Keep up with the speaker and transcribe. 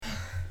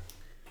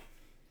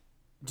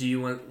do you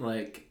want,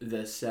 like,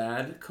 the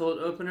sad cold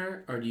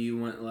opener, or do you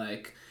want,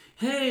 like,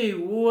 hey,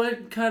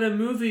 what kind of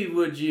movie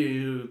would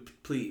you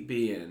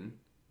be in?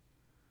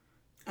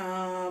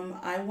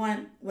 I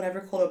want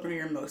whatever cold opener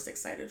you're most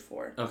excited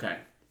for. Okay.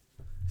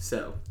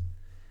 So,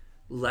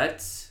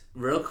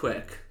 real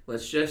quick,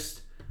 let's just,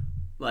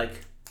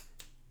 like,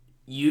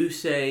 you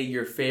say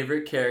your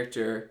favorite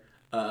character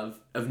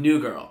of New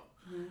Girl,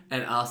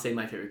 and I'll say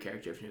my favorite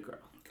character of New Girl.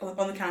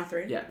 On the count of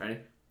 3? Yeah, ready?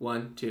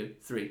 1, 2,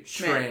 3.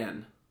 Schmidt.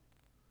 Tran.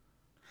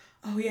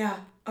 Oh, yeah.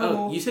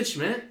 Oh, you said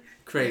Schmidt?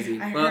 Crazy.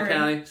 I Well, heard.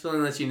 Callie, just want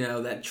to let you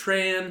know that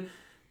Tran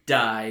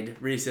died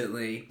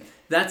recently.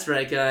 That's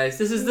right, guys.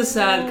 This is the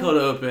sad cold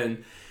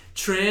open.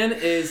 Tran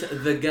is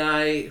the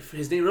guy,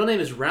 his real name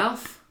is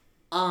Ralph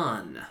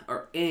Ahn,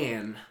 or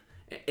Ann,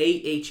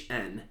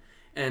 A-H-N.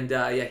 And,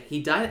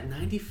 he died at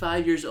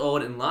 95 years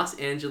old in Los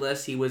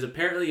Angeles. He was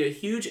apparently a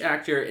huge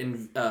actor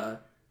in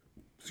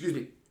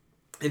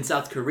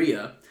South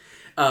Korea.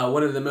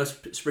 One of the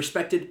most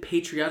respected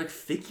patriotic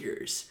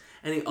figures.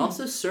 And he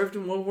also served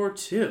in World War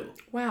II.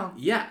 Wow.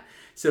 Yeah.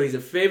 So he's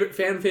a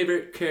fan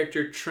favorite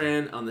character,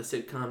 Tran, on the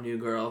sitcom New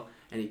Girl.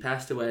 And he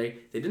passed away.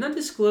 They did not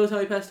disclose how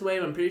he passed away,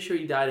 but I'm pretty sure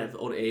he died of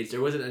old age.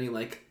 There wasn't any,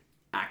 like,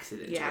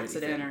 accident. Yeah,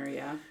 accident or,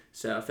 yeah.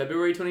 So,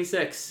 February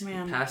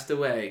 26th, passed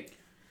away.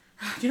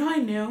 Do you know what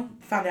I knew?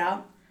 Found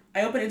out?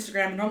 I opened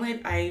Instagram.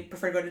 Normally, I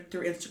prefer to go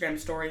through Instagram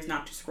stories,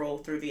 not to scroll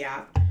through the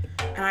app.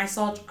 And I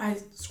scrolled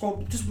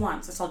just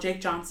once. I saw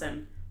Jake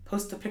Johnson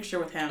post a picture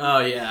with him. Oh,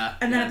 yeah.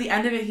 And then at the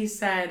end of it, he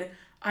said,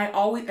 I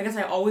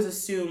always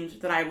assumed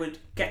that I would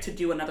get to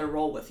do another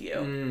role with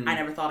you. I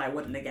never thought I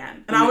wouldn't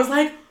again. And I was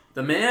like...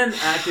 The man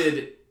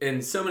acted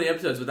in so many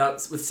episodes with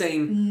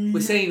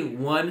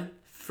saying one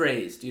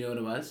phrase. Do you know what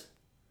it was?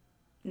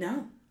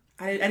 No.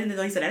 I didn't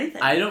know he said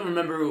anything. I don't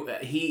remember.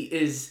 He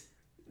is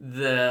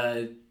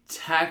the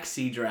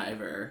taxi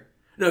driver.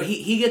 No,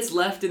 he gets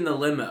left in the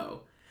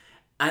limo.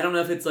 I don't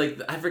know if it's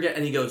like, I forget,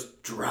 and he goes,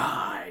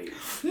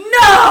 drive.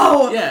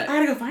 No! Yeah. I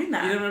gotta go find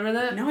that. You don't remember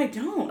that? No, I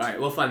don't. Alright,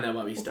 we'll find that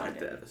while we start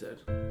the episode.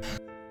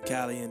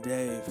 Callie and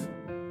Dave,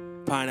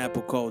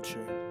 pineapple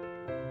culture.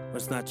 But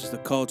it's not just a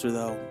culture,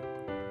 though.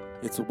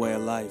 It's a way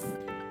of life.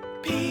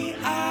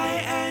 Pineapple,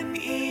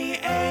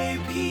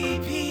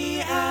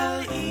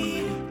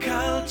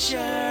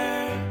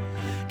 culture.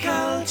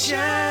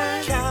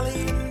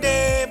 Callie and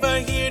Dave are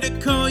here to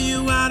call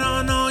you out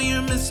on all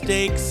your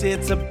mistakes.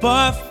 It's a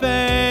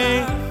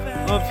buffet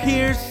of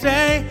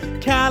hearsay.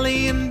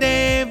 Callie and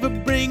Dave are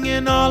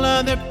bringing all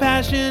of their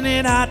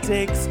passionate hot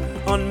takes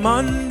on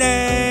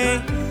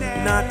Monday,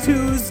 not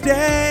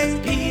Tuesday.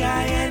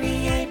 Pineapple,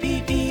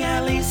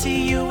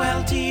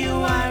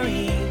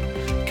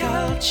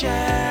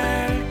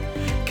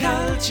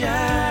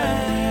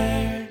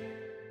 culture.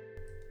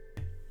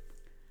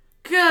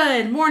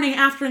 Good morning,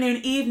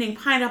 afternoon, evening,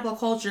 Pineapple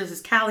Culture. This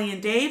is Callie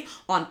and Dave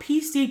on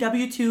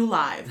PCW2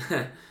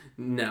 Live.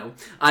 No.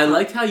 I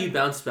liked how you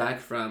bounced back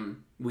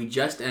from, we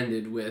just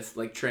ended with,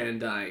 like, Tran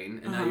dying,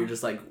 and now you're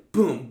just like,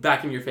 boom,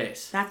 back in your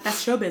face.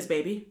 That's showbiz,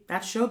 baby.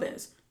 That's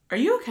showbiz. Are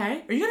you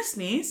okay? Are you gonna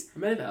sneeze? I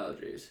might have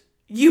allergies.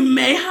 You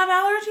may have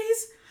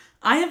allergies?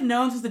 I have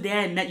known since the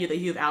day I met you that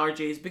you have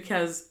allergies,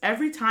 because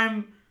every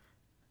time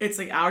it's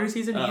like allergy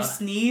season, you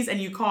sneeze and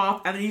you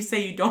cough, and then you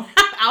say you don't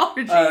have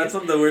allergies. That's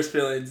one of the worst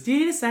feelings. Do you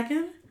need a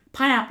second?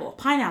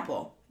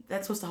 Pineapple.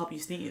 That's supposed to help you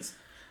sneeze.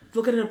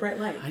 Look at it in a bright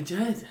light. I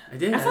did.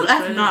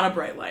 That's not a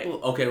bright light. Well,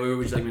 okay, where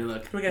would you like me to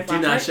look? Can we get a Do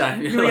not flashlight?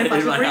 shine Can your we get a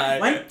light in my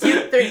flashlight? eye. 1,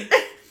 2, 3.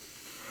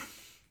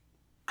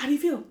 How do you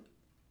feel?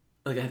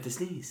 Like I have to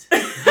sneeze.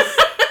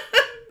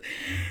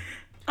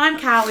 I'm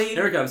Callie.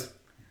 Here it comes.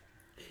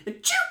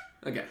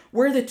 Okay.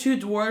 We're the two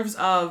dwarves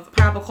of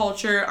Pineapple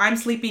Culture. I'm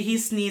Sleepy,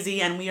 he's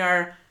Sneezy, and we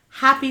are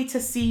happy to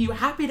see you,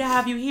 happy to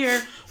have you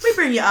here. We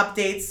bring you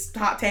updates,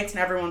 hot takes, and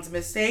everyone's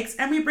mistakes,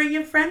 and we bring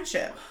you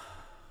friendship.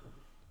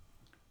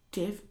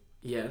 Dave?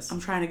 Yes. I'm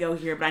trying to go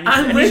here, but I need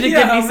you to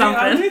give me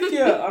something. I'm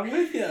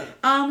with you.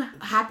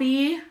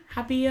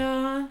 Happy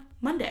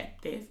Monday,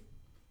 Dave.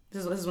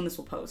 This is when this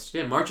will post.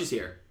 Yeah, March is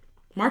here.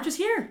 March is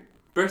here.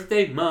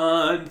 Birthday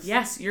month.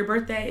 Yes, your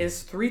birthday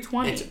is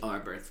 3/20. It's our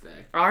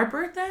birthday. Our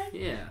birthday?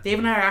 Yeah. Dave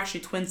and I are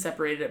actually twins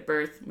separated at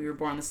birth. We were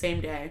born the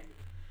same day.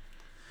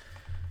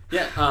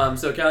 Yeah.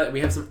 So Callie, we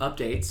have some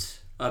updates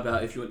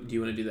about do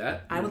you want to do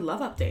that? I would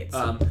love updates.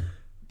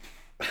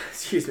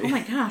 Excuse me. Oh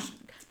my gosh.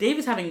 Dave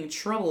is having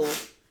trouble.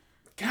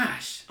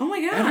 Gosh. Oh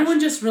my gosh. Everyone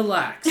just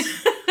relax.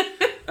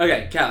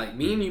 Okay, Callie,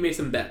 me and you made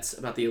some bets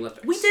about the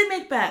Olympics. We did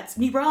make bets.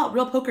 We brought out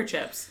real poker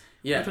chips.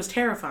 Yeah. Which was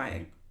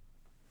terrifying.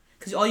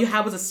 Because all you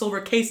had was a silver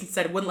case and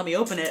said it wouldn't let me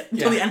open it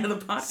until the end of the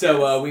podcast.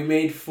 So we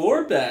made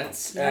 4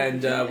 bets,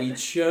 and we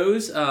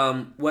chose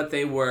what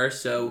they were.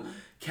 So,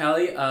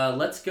 Callie,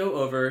 let's go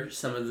over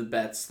some of the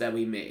bets that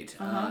we made.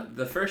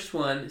 The first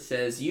one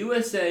says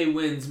USA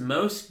wins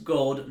most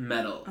gold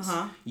medals.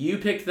 You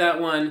picked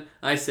that one.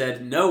 I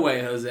said, no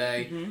way,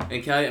 Jose.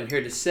 And Callie, I'm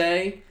here to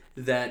say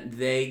that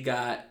they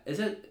got, is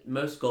it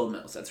most gold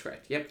medals? That's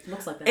correct. Yep.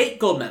 Looks like that. 8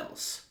 gold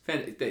medals.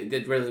 They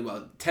did really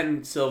well.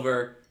 10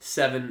 silver,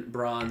 7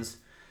 bronze.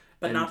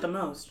 But not the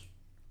most.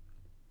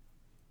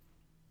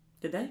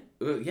 Did they?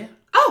 Yeah.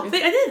 Oh, I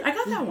did. I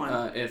got that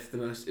one. If the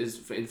most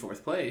is in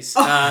fourth place.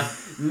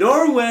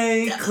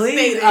 Norway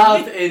cleaned Devastating.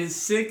 up in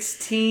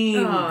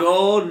 16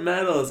 gold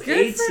medals. Good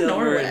 8 for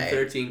silver Norway. and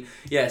 13.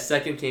 Yeah,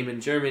 second came in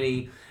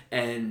Germany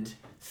and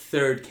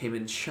third came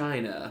in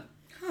China.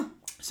 Huh.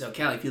 So,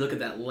 Callie, if you look at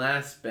that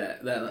last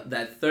bet,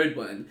 that third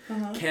one,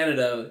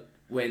 Canada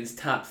wins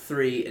top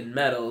 3 in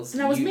medals.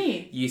 And that was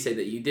me. You said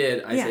that you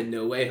did. I said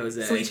no way,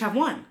 Jose. So we each have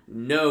one.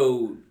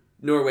 No.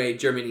 Norway,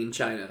 Germany, and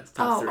China.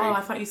 Top 3. Oh,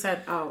 I thought you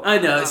said. Oh, I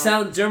know.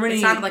 Germany,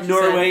 it sounded like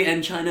Norway,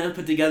 and China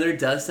put together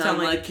does sound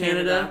like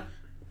Canada.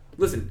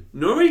 Listen,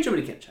 Norway,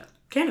 Germany, China.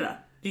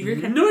 Canada. Do you hear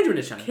Canada? Norway,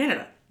 Germany, China.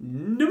 Canada.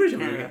 Norway,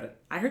 Germany, Canada. Canada.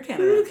 I heard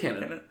Canada.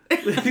 Canada.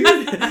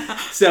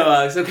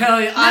 So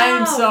Kelly,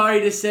 I'm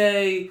sorry to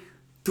say,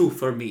 2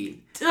 for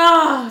me.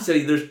 Oh. So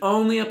there's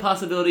only a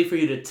possibility for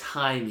you to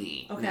tie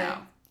me Okay.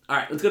 now. All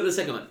right, let's go to the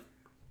second one.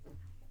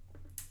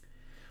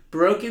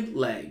 Broken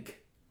leg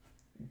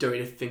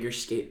during a figure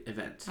skate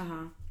event.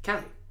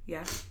 Callie.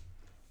 Yeah.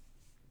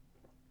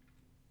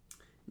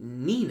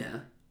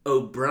 Nina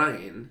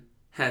O'Brien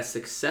has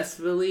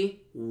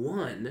successfully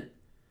won.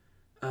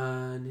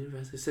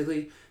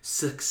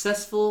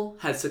 Successful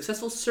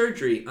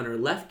surgery on her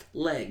left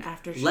leg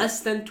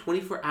less than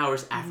 24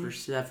 hours after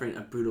suffering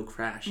a brutal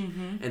crash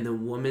in the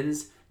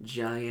women's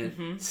giant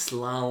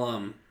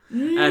slalom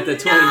at the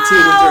 22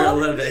 Winter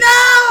Olympics.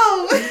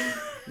 No!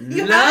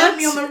 You had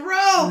me on the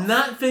rope.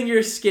 Not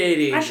figure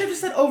skating. I should have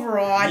said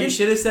overall. You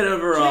should have said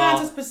overall. Not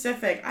so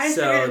specific.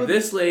 So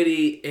this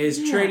lady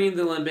is training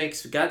the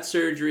Olympics, got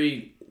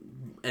surgery,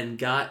 and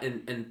got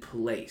and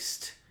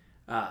placed.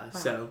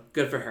 So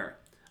good for her.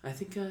 I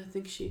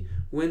think she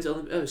wins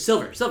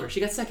silver.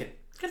 She got second.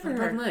 Good for her. her.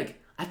 Broken leg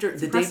after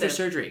the day after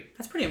surgery.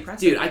 That's pretty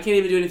impressive. Dude, I can't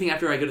even do anything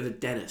after I go to the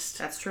dentist.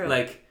 That's true.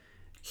 Like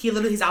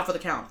he's out for the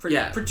count for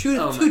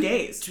 2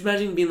 days. Just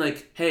imagine being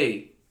like,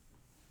 hey,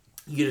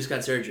 you just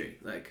got surgery.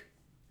 Like,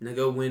 now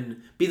go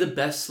win. Be the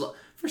best.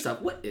 First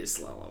off, what is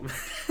slalom?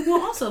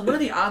 Well, also, what are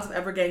the odds of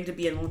ever getting to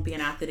be an Olympian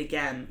athlete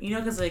again? You know,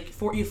 because like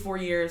 4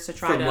 years to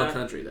try from what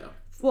country though?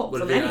 Well,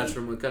 what are the odds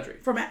from what country?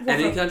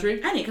 Any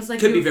country? Any, because like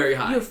could be very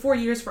high. You have 4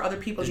 years for other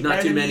people. There's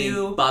not too many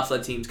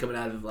bobsled teams coming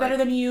out of like better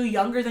than you,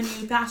 younger than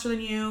you, faster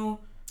than you.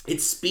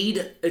 It's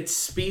speed. It's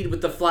speed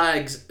with the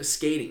flags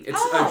skating.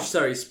 It's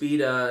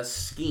speed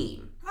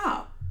skiing.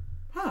 Oh,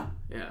 huh.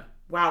 Yeah.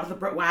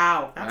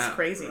 Wow, that's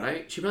crazy.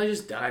 Right? She probably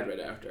just died right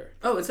after.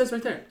 Oh, it says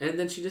right there. And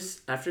then she just,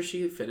 after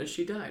she finished,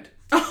 she died.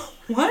 Oh,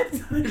 what?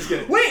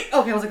 Wait, okay,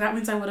 I was like, that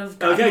means I would have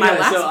gotten my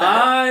last bet.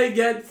 I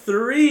get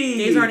 3.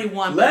 Dave's already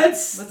won.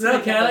 Let's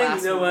Kelly,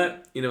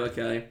 you know what,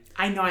 Kelly?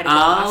 I know I did the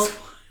last one.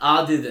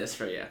 I'll do this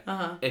for you.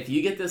 Uh-huh. If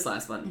you get this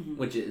last one,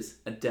 which is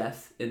a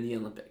death in the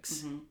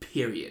Olympics,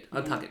 period.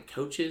 I'm talking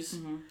coaches,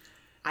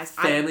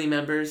 family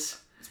members,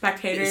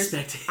 spectators.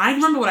 I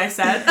remember what I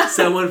said.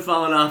 Someone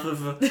falling off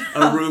of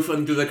a roof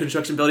onto the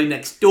construction building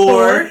next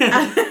door.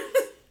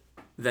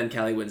 Then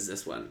Callie wins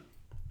this one.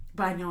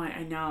 But I know.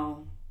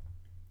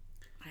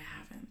 I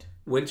haven't.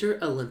 Winter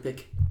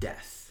Olympic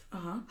death.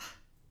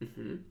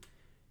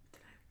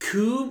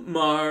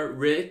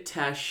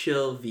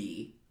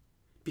 Kumaritashvili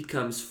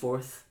becomes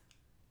 4th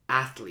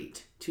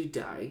athlete to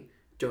die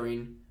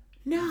during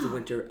the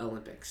Winter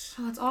Olympics.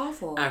 Oh, that's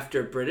awful.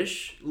 After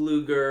British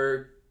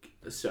luger...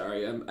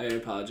 Sorry, I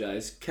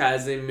apologize.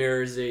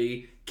 Kazimierz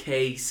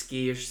K.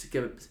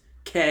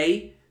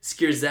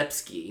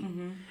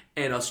 Skierzewski,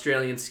 an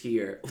Australian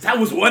skier. That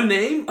was one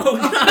name? Oh,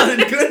 God,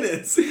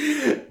 goodness.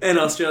 An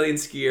Australian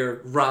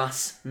skier,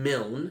 Ross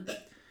Milne,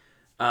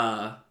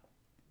 both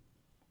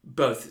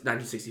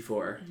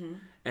 1964,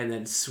 and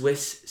then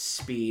Swiss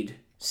speed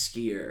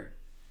skier,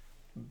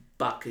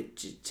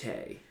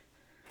 Bakajite,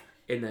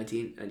 in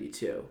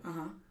 1992.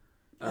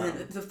 And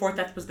then the 4th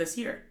death was this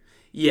year.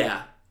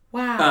 Yeah.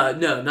 Wow.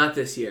 No, not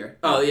this year.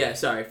 Oh, yeah,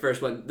 sorry.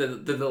 First one.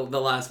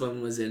 The last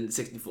one was in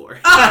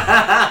 64.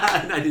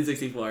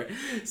 1964.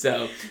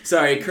 So,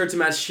 sorry,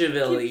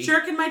 Kurtamashvili. Keep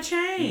jerking my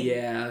chain.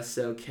 Yeah,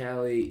 so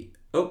Callie...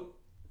 Oh,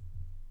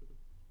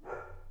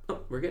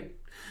 we're good.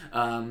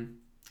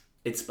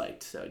 It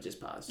spiked, so it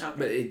just paused. Okay.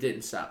 But it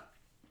didn't stop.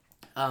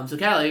 So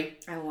Callie...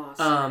 I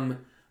lost.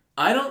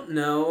 I don't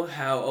know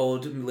how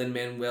old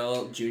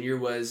Lin-Manuel Jr.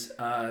 was,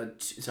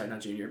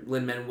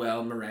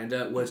 Lin-Manuel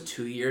Miranda was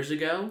 2 years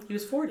ago. He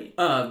was 40.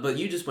 But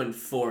you just went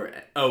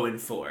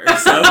 4-0-4.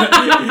 So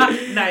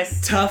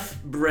nice. Tough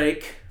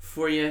break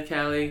for you,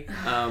 Callie.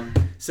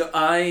 So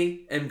I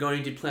am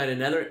going to plan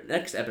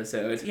next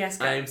episode. Yes,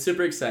 guys. I'm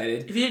super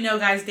excited. If you didn't know,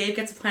 guys, Dave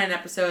gets to plan an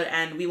episode,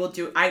 and we will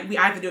do. I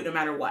have to do it no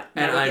matter what.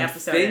 No matter what the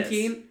episode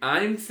is.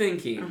 I'm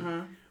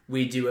thinking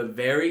we do a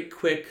very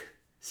quick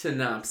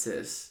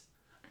synopsis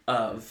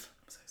of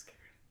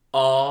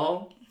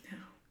all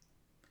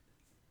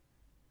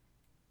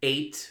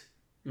 8,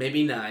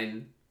 maybe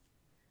 9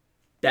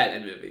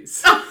 Batman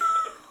movies.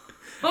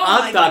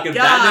 I'm talking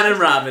Batman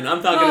and Robin.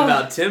 I'm talking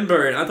about Tim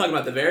Burton. I'm talking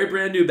about the very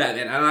brand new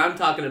Batman. And I'm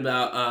talking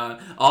about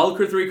all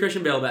 3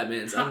 Christian Bale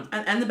Batmans.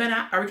 And the Ben.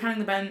 Are we counting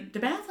the Ben?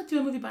 Did Ben Affleck do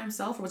a movie by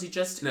himself, or was he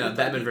just? No,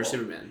 Batman vs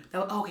Superman.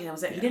 Okay, that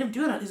was it. Yeah. He didn't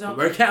do it on his own.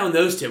 We're counting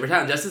those 2. We're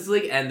counting Justice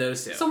League and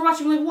those 2. So we're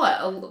watching like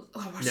what?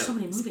 We're watching so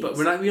many movies. But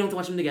we don't have to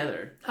watch them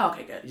together. Oh,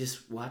 okay, good. You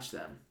just watch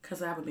them. Because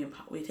that would be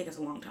impossible. It would take us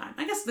a long time.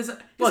 I guess this.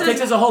 Well, it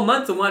takes us a whole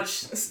month to watch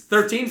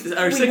 13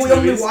 or 6 movies. We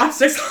only watch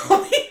 6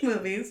 Halloween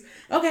movies.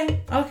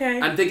 Okay.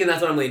 I'm thinking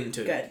that's what I'm leading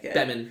to. Good.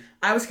 Batman.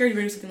 I was scared you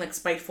were doing something like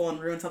spiteful and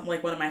ruin something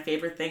like one of my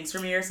favorite things for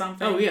me or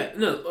something. Oh, yeah.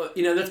 No,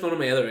 that's one of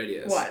my other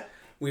ideas. What?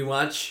 We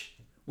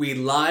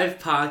live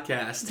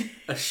podcast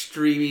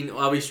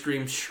while we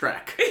stream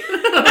Shrek.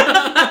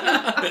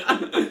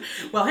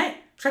 Well, hey,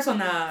 Shrek's on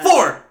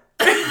 4!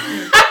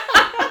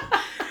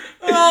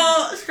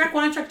 Well, Shrek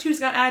 1 and Shrek 2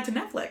 just got added to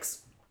Netflix.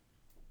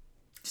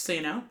 Just so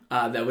you know.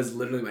 That was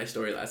literally my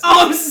story last week.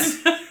 I'm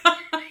sorry.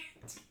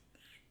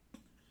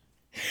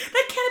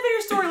 That can't have been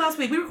your story last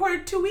week. We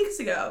recorded 2 weeks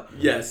ago.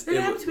 Yes. Did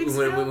it happen 2 weeks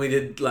ago? When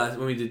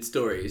we did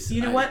stories.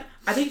 You know what?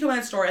 I think you told me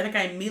that story. I think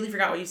I immediately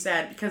forgot what you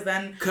said because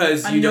then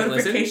a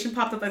notification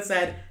popped up that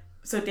said,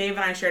 so Dave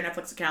and I share a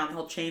Netflix account and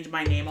he'll change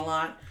my name a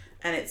lot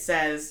and it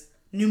says,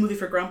 new movie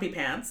for Grumpy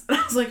Pants. And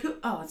I was like,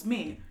 oh, it's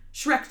me.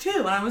 Shrek 2,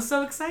 and I was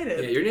so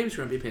excited. Yeah, your name's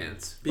Grumpy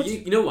Pants. But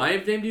you know why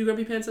I've named you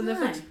Grumpy Pants on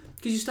Netflix?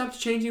 Because you stopped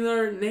changing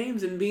our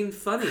names and being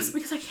funny. That's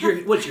because I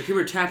can't. Your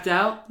humor tapped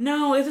out?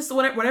 No, it's just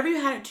whatever you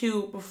had it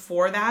to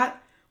before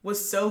that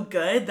was so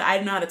good that I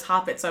didn't know how to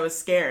top it, so I was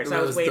scared. So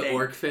I was waiting. The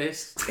orc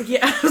face?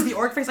 Yeah, it was the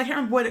orc face. I can't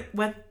remember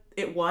what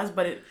it was,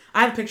 but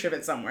I have a picture of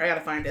it somewhere. I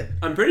gotta find it.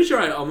 I'm pretty sure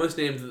I almost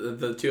named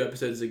the 2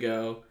 episodes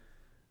ago.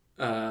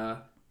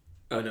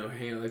 Oh no,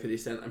 hang on, like 50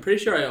 Cent. I'm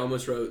pretty sure I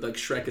almost wrote, like,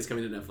 Shrek is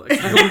coming to Netflix.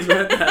 I almost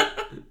read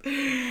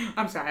that.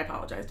 I'm sorry, I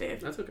apologize,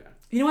 Dave. That's okay.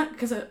 You know what?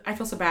 Because I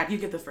feel so bad. You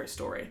get the first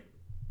story.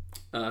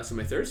 So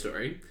my third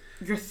story.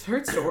 Your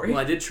third story? Well,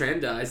 I did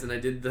Trandize, and I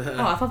did the...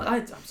 Oh,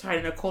 I'm sorry,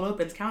 I didn't know Cold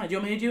Opens counted. Do you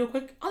want me to do a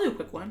quick... I'll do a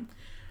quick one.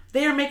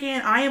 They are making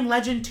an I Am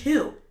Legend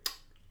 2.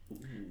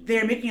 They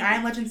are making an I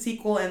Am Legend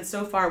sequel, and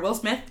so far, Will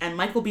Smith and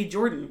Michael B.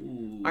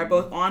 Jordan are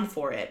both on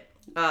for it.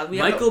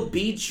 Michael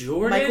B.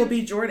 Jordan? Michael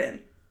B.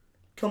 Jordan.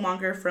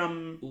 Killmonger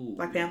from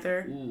Black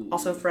Panther.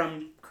 Also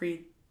from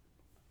Creed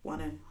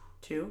 1 and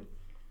 2.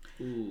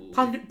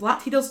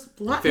 Plot details...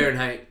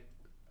 Fahrenheit.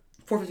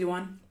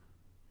 451.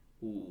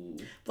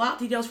 Plot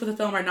details for the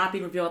film are not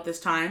being revealed at this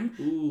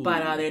time,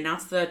 but they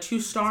announced the 2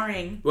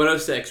 starring...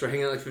 106, we're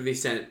hanging out like 50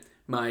 Cent.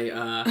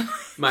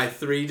 My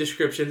 3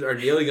 descriptions are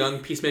Neil Young,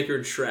 Peacemaker,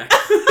 and Shrek.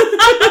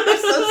 I'm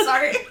so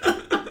sorry.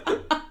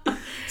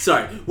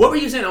 Sorry, what were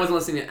you saying? I wasn't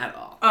listening at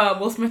all.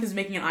 Will Smith is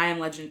making an I Am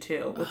Legend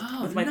 2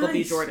 with Michael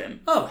B.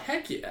 Jordan. Oh,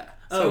 heck yeah.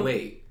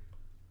 Wait.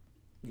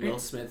 Will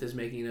Smith is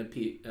making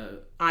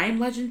I Am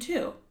Legend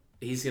 2.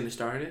 He's going to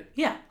star in it?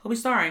 Yeah, he'll be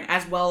starring,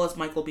 as well as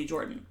Michael B.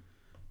 Jordan.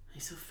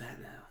 He's so fat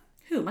now.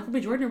 Who? Michael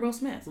B. Jordan or Will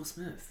Smith? Will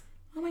Smith.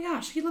 Oh my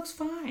gosh, he looks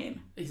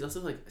fine. He's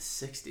also like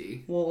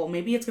 60. Well,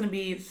 maybe it's going to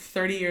be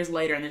 30 years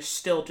later and there's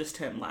still just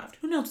him left.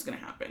 Who knows what's going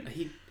to happen?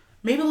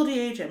 Maybe they'll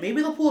de-age him.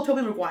 Maybe they'll pull a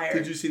Tobey Maguire.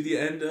 Did you see the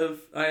end of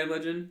I Am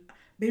Legend?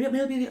 Maybe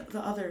it'll be the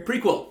other...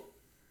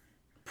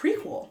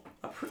 Prequel?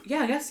 Yeah,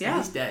 I guess, yeah.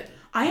 He's dead.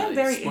 I am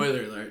very...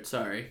 Spoiler alert,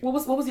 sorry. What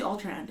was the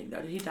alternate ending,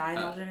 though? Did he die in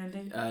the alternate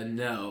ending?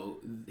 No.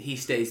 He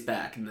stays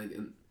back.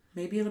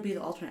 Maybe it'll be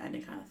the alternate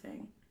ending kind of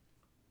thing.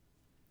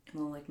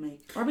 And they'll, like,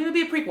 make... Or maybe it'll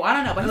be a prequel. I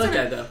don't know. But I like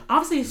that, though.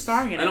 Obviously, he's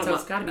starring in it, so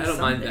it's got to be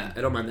something.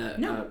 I don't mind that.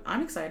 No,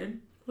 I'm excited.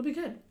 It'll be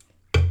good.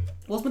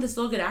 Will Smith is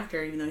still a good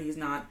actor, even though he's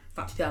not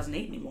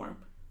 2008 anymore.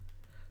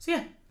 So,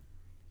 yeah.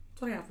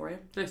 That's what I got for you.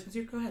 Nice.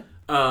 Go ahead.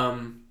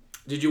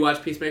 Did you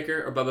watch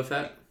Peacemaker or Boba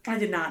Fett? I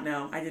did not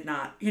know. I did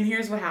not. And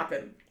here's what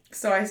happened.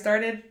 So I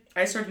started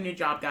a new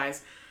job,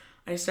 guys.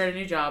 I started a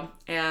new job,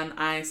 and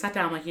I sat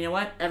down, like, you know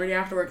what? Every day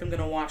after work, I'm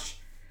going to watch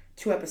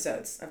 2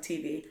 episodes of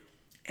TV.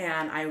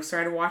 And I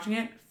started watching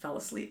it, fell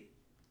asleep.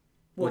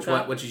 What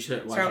you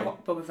should watch? Started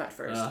Boba Fett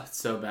first. It's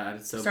so bad.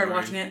 It's so Started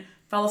boring. watching it,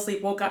 fell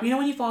asleep, woke up. You know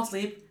when you fall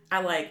asleep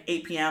at, like,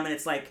 8 p.m. and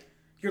it's, like,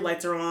 your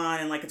lights are on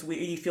and, like, it's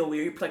weird. You feel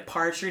weird. You're, like,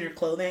 parched in your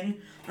clothing.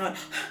 And I'm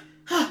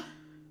like,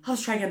 I'll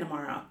just try again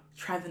tomorrow.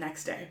 Try the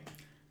next day.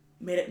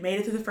 Made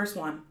it through the first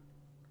one.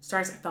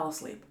 I fell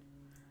asleep.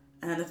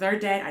 And then the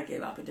 3rd day, I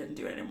gave up and didn't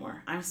do it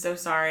anymore. I'm so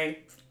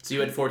sorry. So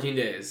you had 14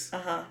 days.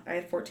 I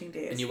had 14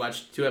 days. And you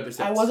watched 2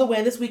 episodes. I was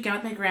away this weekend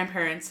with my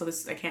grandparents, so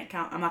I can't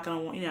count. I'm not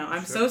going to,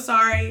 I'm so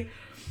sorry.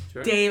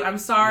 Sure. Dave, I'm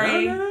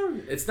sorry. No.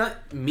 It's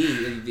not me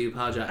that you do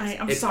apologize.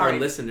 I'm it's sorry. Our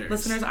listeners.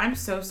 Listeners, I'm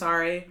so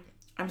sorry.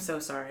 I'm so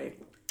sorry.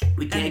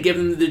 We can't give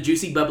them the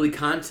juicy, bubbly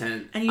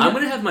content. I'm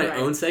going to have my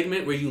own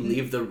segment where you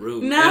leave the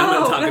room.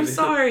 No, I'm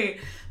sorry.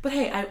 But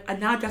hey, I'm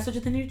now adjusted to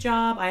the new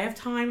job. I have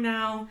time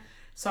now.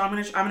 So I'm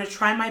gonna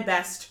try my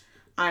best.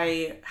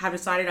 I have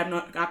decided I'm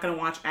not gonna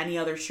watch any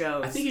other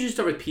shows. I think you should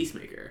start with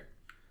Peacemaker.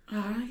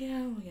 Yeah.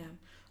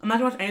 I'm not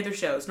gonna watch any other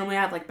shows. Normally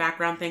I have like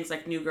background things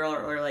like New Girl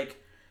or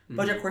like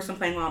BoJack Horseman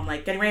playing while I'm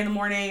like getting ready in the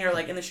morning or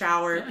like in the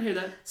shower. Yeah, I hear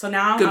that. So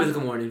now Good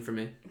mythical morning for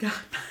me. God,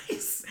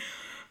 nice.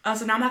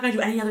 So now I'm not going to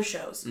do any other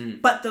shows.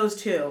 But those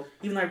two.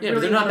 Even though I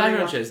but they're not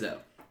background shows, though.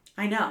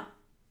 I know.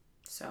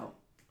 So,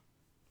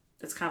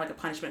 it's kind of like a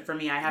punishment for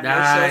me. I have no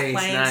shows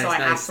playing, so I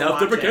have to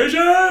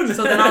Self-deprecation! watch it.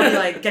 So then I'll be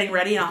like getting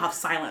ready and I'll have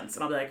silence.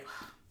 And I'll be like,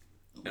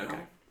 okay.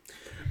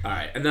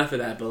 Alright, enough of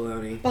that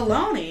baloney.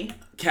 Baloney?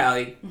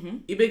 Callie,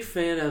 you big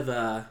fan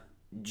of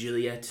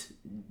Juliet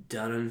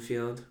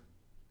Dunenfield?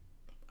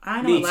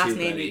 I know what last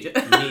name you just...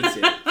 Me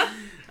too.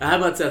 How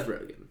about Seth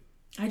Rogen?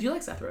 I do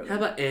like Seth Rogen. How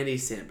about Andy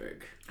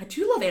Samberg? I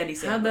do love Andy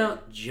Samberg. How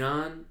about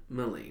John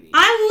Mulaney?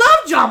 I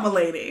love John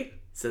Mulaney.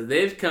 So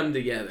they've come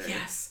together.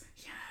 Yes.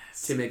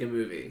 To make a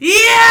movie.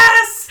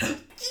 Yes!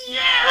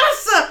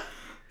 Yes!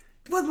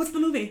 What's the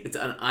movie? It's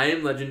on I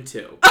Am Legend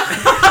 2.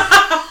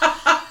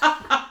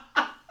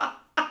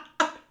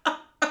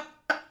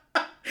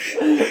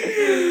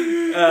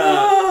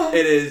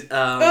 It is.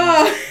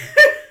 I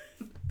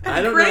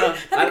don't know.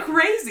 That'd be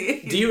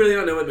crazy. Do you really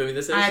not know what movie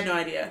this is? I have no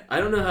idea.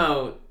 I don't know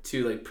how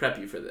to like prep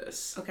you for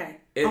this. Okay.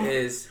 It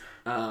is.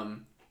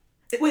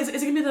 Wait, is it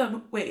gonna be the?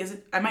 Wait, is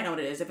it? I might know what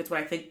it is if it's what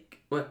I think.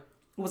 What?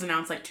 Was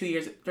announced like 2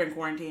 years during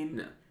quarantine.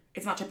 No.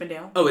 It's not Chip and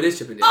Dale. Oh, it is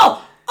Chip and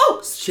Dale.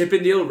 Oh! Chip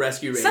and Dale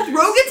Rescue Rangers. Seth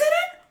Rogen's in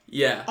it?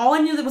 Yeah. All I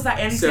knew that was that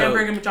Andy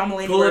Samberg and John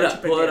Mulaney. Pull it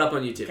up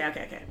on YouTube.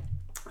 Okay.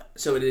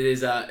 So it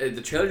is.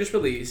 The trailer just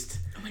released.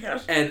 Oh my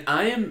gosh. And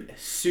I am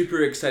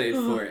super excited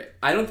for it.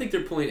 I don't think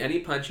they're pulling any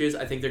punches.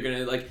 I think they're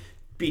gonna like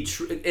be.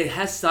 It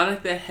has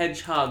Sonic the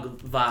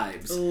Hedgehog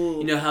vibes. Ooh.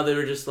 You know how they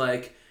were just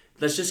like,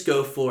 let's just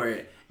go for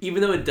it.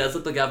 Even though it does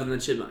look like Alvin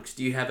and the Chipmunks.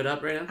 Do you have it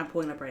up right now? I'm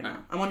pulling it up right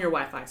now. I'm on your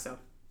Wi-Fi, so.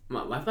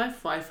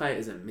 Wi-Fi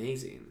is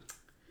amazing.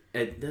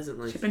 It doesn't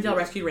like... Chip and Dale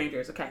Rescue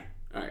Rangers, okay.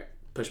 Alright,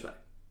 push back.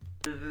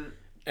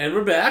 And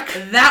we're back.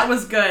 That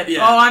was good.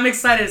 Yeah. Oh, I'm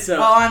excited.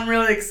 I'm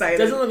really excited.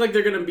 Doesn't look like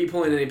they're going to be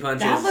pulling any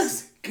punches. That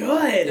looks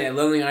good. Yeah,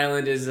 Lonely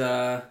Island is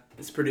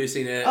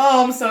producing it.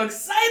 Oh, I'm so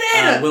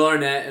excited. Will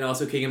Arnett and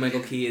also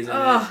Keegan-Michael Key is in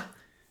it.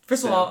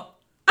 First of all,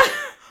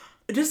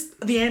 just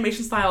the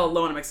animation style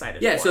alone I'm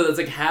excited for. So it's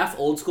like half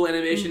old school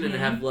animation and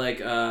half like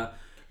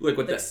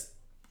what this...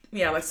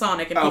 Yeah, like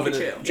Sonic and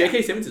Pikachu.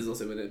 J.K. Simmons is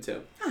also in it,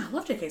 too. Oh, I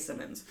love J.K.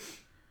 Simmons.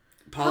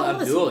 Paula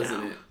Abdul is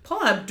in it.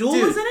 Paula Abdul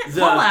is in it?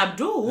 Paula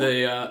Abdul?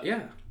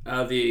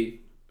 The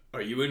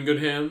Are You in Good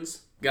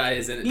Hands guy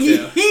is in it,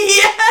 too.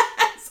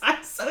 Yes!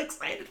 I'm so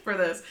excited for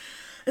this.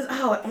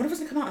 I wonder if it's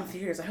going to come out in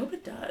theaters. I hope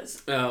it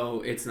does. Oh,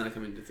 it's not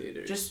coming to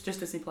theaters. Just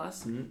Disney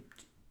Plus? Mm-hmm.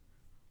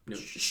 No.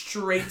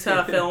 Straight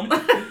to film.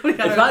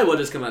 It probably will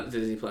just come out to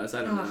Disney Plus.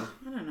 I don't know.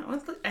 I don't know.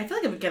 I feel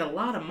like it would get a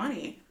lot of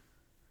money.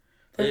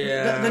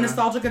 Yeah. The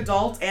nostalgic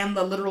adults and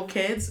the literal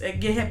kids,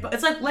 get hit.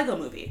 It's like Lego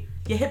Movie.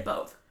 You hit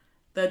both,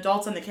 the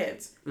adults and the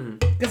kids.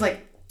 Because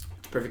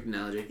perfect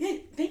analogy. Yeah,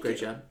 thank you. Great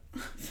job.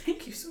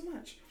 Thank you so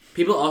much.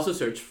 People also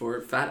searched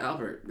for Fat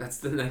Albert. That's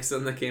the next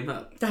one that came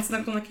up. That's the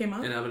next one that came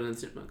up. And Alvin and the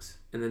Chipmunks,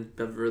 and then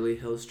Beverly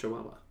Hills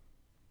Chihuahua.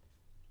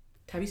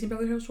 Have you seen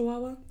Beverly Hills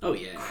Chihuahua? Oh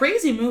yeah.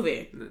 Crazy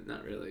movie.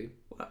 Not really.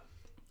 What?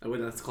 I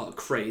would not call it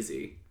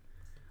crazy.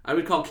 I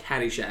would call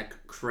Caddyshack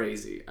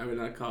crazy. I would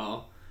not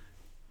call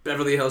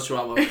Beverly Hills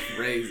Chihuahua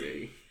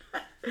crazy. I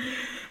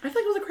feel like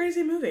it was a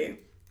crazy movie.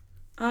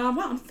 Wow,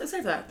 I'm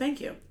excited for that. Thank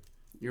you.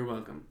 You're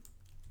welcome.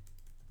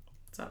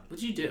 What's up?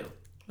 What'd you do?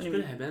 Did you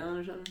put a headband on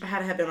or something? I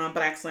had a headband on,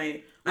 but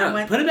accidentally...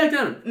 No, put it back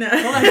down. No. Pull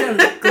it back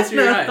down. Close to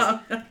your eyes.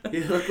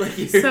 You look like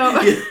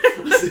you're...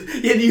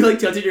 you like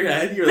tilted your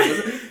head. You're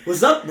like,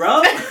 what's up,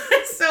 bro?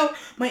 So,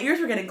 my ears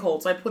were getting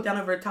cold, so I put it down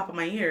over the top of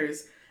my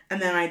ears, and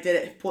then I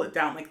pull it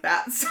down like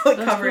that, so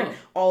it covered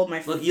all of my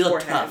forehead. You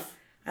look tough.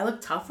 I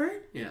look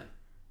tougher? Yeah.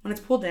 When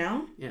it's pulled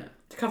down? Yeah.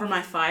 To cover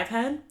my 5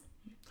 head?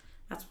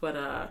 That's what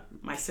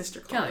my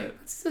sister called it.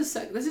 This is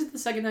the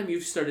second time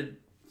you've started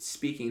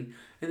speaking,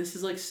 and this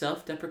is like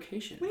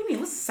self-deprecation. What do you mean?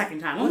 What's the second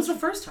time? What was the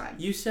first time?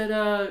 You said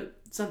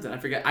something. I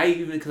forget.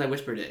 Because I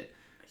whispered it.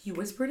 You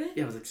whispered it?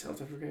 Yeah, it was like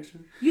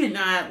self-deprecation. You did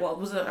not. Well,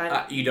 was it?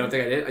 You don't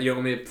think I did? You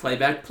want me to play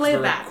back? Play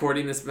it back.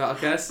 Recording this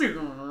podcast.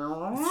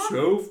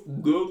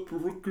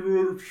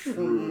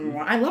 Self-deprecation.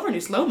 I love our new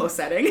slow-mo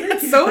setting.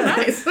 It's so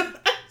nice.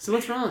 So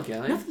what's wrong,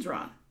 Kelly? Nothing's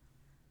wrong.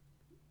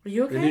 Are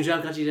you okay? The new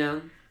job got you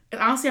down?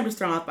 Honestly, I'm just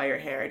thrown off by your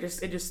hair. It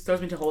just throws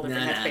me to a whole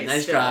different headspace.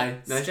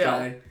 Nice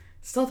try.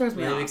 Still throws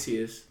me off. No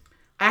excuse.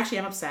 I actually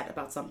am upset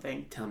about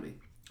something. Tell me.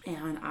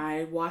 And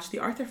I watched the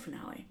Arthur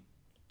finale.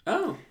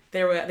 Oh.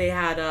 They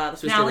had the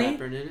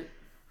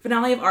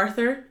finale of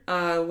Arthur,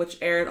 which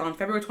aired on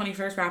February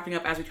 21st, wrapping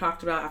up as we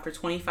talked about after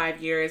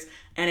 25 years,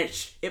 and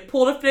it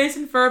pulled up Phineas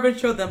and Ferb and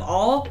showed them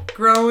all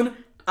grown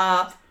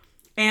up,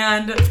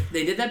 and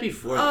they did that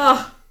before.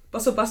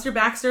 So Buster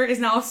Baxter is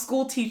now a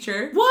school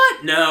teacher.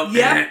 What? No.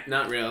 Yeah.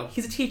 Not real.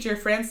 He's a teacher.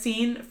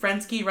 Francine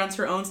Frensky runs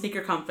her own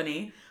sneaker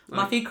company.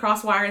 Muffy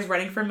Crosswire is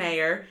running for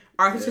mayor.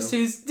 Arthur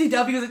Sassoon's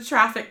DW is a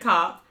traffic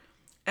cop.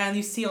 And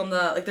you see on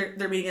the,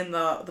 they're meeting in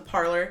the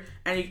parlor,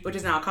 which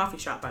is now a coffee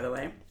shop, by the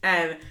way.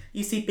 And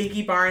you see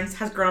Binky Barnes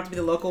has grown up to be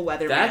the local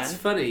weatherman. That's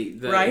funny.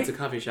 Right? It's a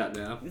coffee shop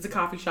now. It's a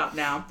coffee shop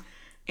now.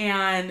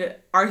 And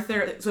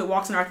Arthur, so it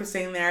walks in, Arthur's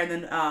sitting there, and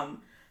then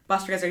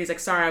Buster gets there, he's like,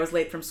 sorry, I was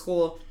late from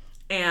school.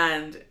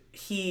 And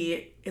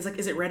he is like,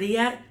 is it ready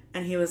yet?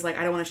 And he was like,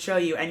 I don't want to show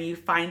you. And you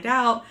find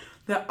out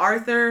that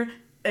Arthur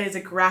is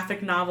a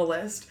graphic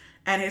novelist.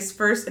 And his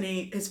first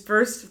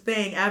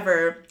thing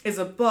ever is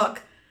a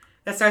book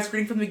that starts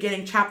reading from the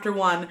beginning, chapter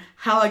 1,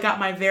 How I Got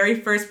My Very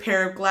First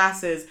Pair of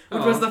Glasses,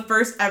 which was the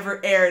first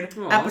ever aired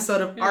episode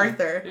of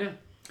Arthur. Yeah.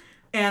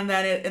 And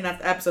then and that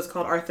episode's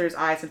called Arthur's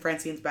Eyes and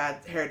Francine's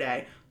Bad Hair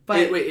Day.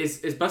 But wait,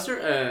 is Buster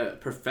a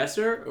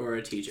professor or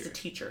a teacher? He's a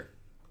teacher.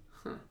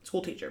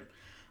 School teacher.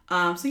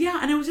 So yeah,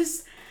 and it was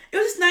just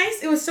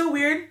nice. It was so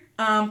weird,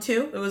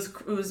 too. It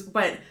was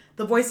but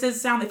the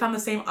voices they found the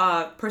same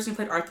person who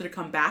played Arthur to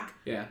come back.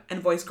 Yeah.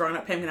 And voice grown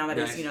up him now that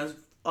his his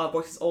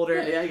voice is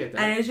older. Yeah, I get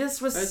that. And it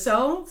just was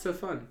so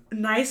fun.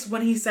 Nice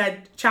when he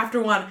said,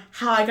 chapter 1,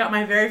 How I Got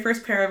My Very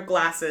First Pair of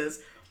Glasses.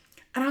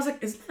 And I was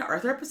like, isn't that an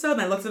Arthur episode?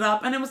 And I looked it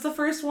up, and it was the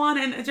first one,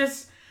 and it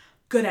just,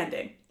 good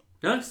ending.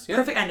 Nice, yeah.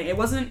 Perfect ending. It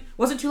wasn't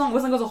too long. It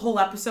wasn't like it was a whole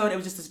episode. It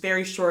was just this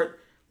very short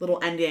little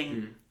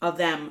ending of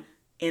them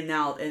in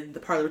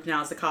the parlor, which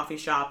now is the coffee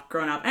shop,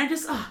 grown up. And it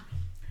just,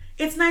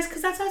 it's nice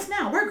because that's us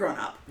now. We're grown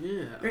up.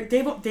 Yeah.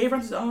 Dave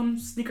runs his own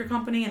sneaker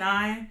company, and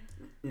I'm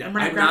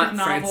not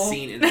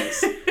Francine in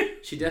this.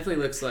 She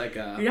definitely looks like...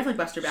 You're definitely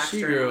Buster Baxter.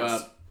 She grew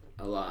up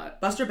a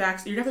lot. Buster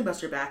Baxter. You're definitely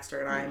Buster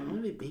Baxter, and I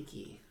want to be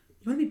Binky.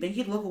 You want to be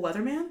Binky, the local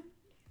weatherman?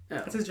 No.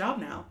 That's his job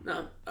now.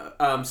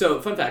 No.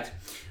 So, fun fact.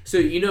 So,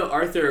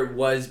 Arthur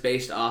was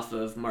based off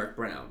of Mark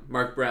Brown.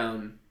 Mark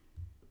Brown,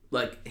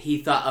 he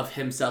thought of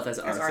himself as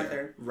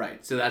Arthur.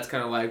 Right. So, that's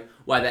kind of like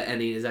why that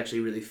ending is actually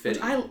really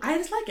fitting. I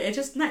just like it. It's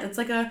just nice. It's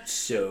like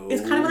it's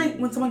kind of like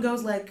when someone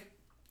goes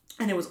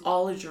and it was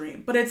all a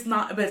dream. But it's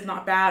not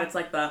bad. It's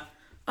like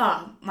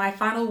my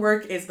final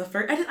work is the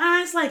first.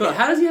 I just like it. But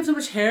how does he have so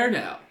much hair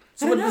now?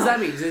 So what does that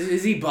mean?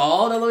 Is he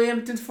bald all the way up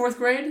into 4th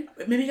grade?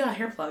 Maybe he got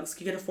hair plugs.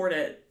 He could afford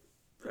it.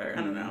 Or,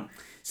 I don't know.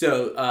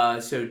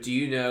 So do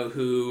you know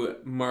who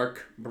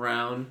Mark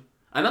Brown...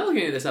 I'm not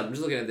looking at this up. I'm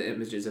just looking at the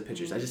images and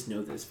pictures. I just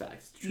know this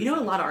fact. You know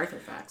a lot of Arthur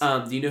facts.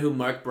 Do you know who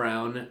Mark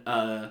Brown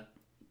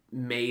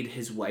made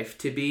his wife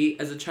to be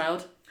as a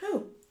child?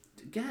 Who?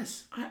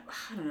 Guess. I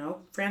don't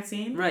know.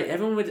 Francine? Right.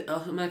 Everyone would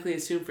automatically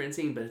assume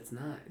Francine, but it's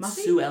not. It's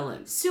Muffy? Sue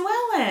Ellen. Sue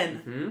Ellen!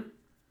 Mm-hmm.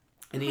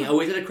 And he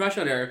always had a crush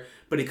on her,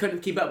 but he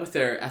couldn't keep up with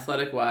her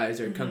athletic-wise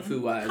or kung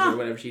fu-wise or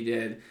whatever she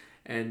did.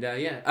 And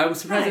I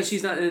was surprised that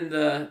she's not in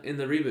the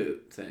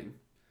reboot thing.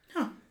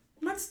 Huh.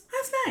 That's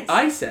nice.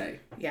 I say.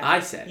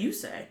 You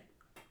say.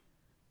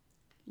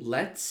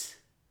 Let's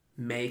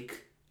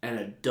make an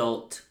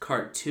adult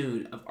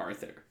cartoon of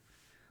Arthur.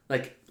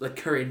 Like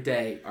current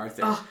day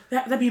Arthur. Oh,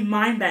 that'd be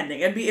mind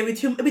bending. It'd be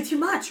too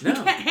much. No. We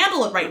can't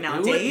handle it right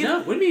now, Dave.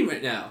 What do you mean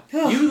right now?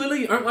 You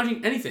literally aren't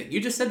watching anything. You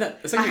just said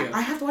that a second ago.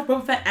 I have to watch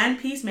Boba Fett and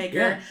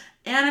Peacemaker,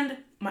 and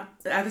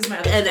this is my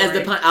other and story.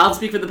 as I'll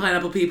speak for the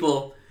Pineapple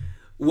people.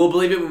 We'll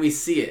believe it when we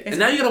see it. And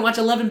now you gotta watch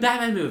 11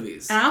 Batman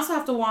movies. And I also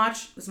have to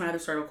watch. This is my other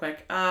story, real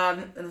quick.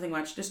 Nothing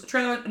much. Just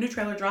a new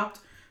trailer dropped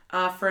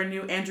for a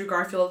new Andrew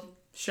Garfield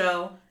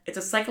show. It's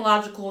a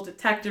psychological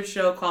detective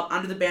show called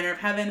Under the Banner of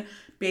Heaven,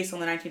 based on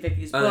the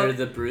 1950s book. Under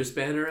the Bruce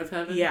Banner of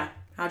Heaven? Yeah.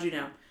 How'd you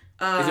know?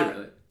 Is it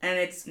really? And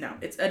it's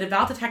a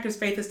devout detective's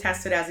faith is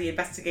tested as he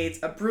investigates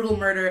a brutal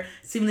murder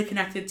seemingly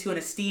connected to an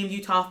esteemed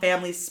Utah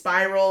family's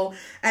spiral.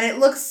 And it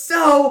looks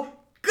so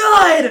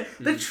good!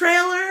 The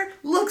trailer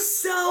looks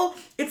so...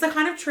 It's the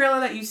kind of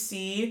trailer that you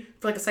see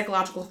for a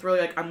psychological thriller.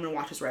 You're like, I'm gonna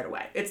watch this right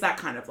away. It's that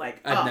kind of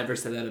I've never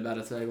said that about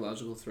a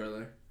psychological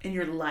thriller. In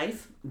your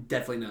life?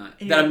 Definitely not.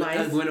 In your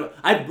life?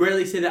 I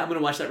rarely say that I'm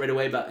gonna watch that right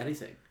away about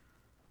anything.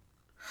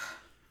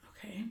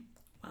 Okay.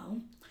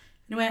 Well...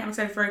 Anyway, I'm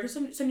excited for it.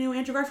 Just a new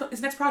Andrew Garfield.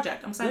 His next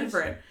project. I'm excited for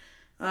it.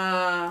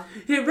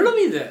 Hey, riddle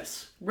me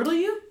this. Riddle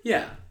you?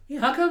 Yeah.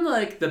 How come,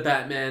 the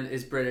Batman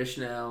is British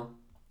now,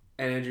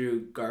 and Andrew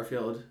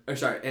Garfield...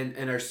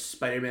 and our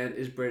Spider-Man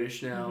is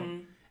British now,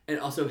 and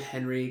also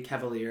Henry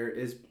Cavalier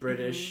is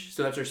British,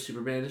 so that's our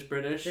Superman is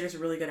British? They're just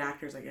really good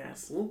actors, I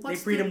guess. Well, they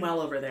breed them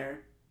well over there.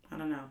 I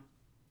don't know.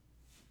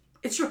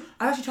 It's true.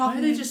 I was actually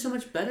talking... Why are they just so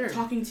much better?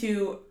 Talking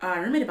to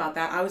a roommate about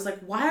that. I was like,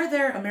 why are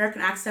their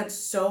American accents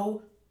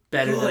so...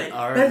 Better good. than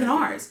ours. Better than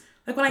ours.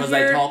 Like when I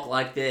hear... they talk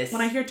like this.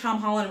 When I hear Tom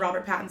Holland and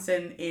Robert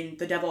Pattinson in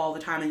The Devil all the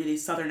time and do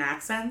these southern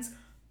accents,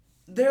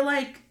 they're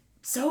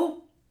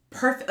so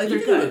perfect. Like, you they're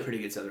do good. have a pretty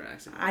good southern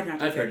accent.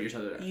 I've heard your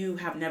southern accent. You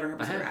have never heard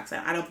my southern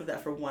accent. I don't put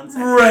that for 1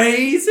 second.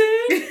 Raisin?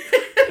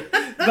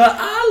 But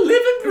I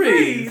live and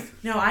breathe.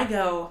 No, I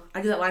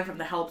do that line from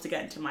The Help to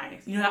get into my...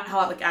 You know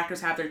how actors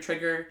have their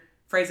trigger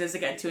phrases to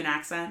get into an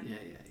accent?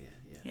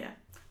 Yeah.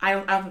 I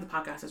don't think the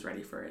podcast is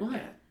ready for it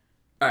yet.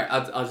 Alright,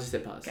 I'll just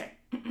hit pause. Okay.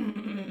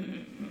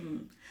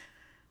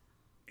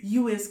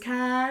 You is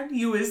kind,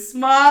 you is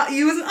smart,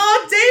 you is...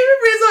 Oh, David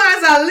Rizzo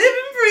as I live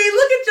and breathe.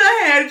 Look at your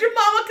hair. Did your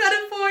mama cut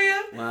it for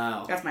you?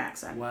 Wow. That's my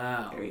accent.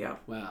 Wow. There you go.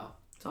 Wow.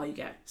 That's all you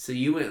get. So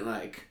you went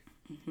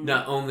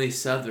not only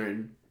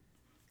southern,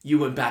 you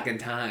went back in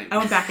time. I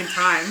went back in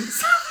time.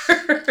 I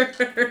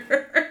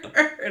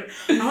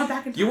went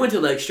back in time. You went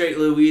to straight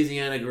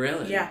Louisiana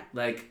grilling. Yeah.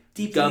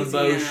 Deep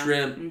gumbo Louisiana.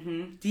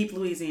 shrimp. Deep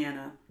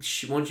Louisiana.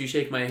 Won't you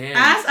shake my hand?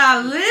 As I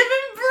live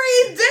and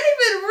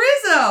David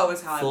Rizzo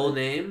is how Full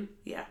name?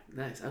 Yeah.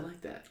 Nice. I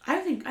like that. I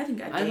think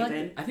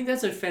David. I think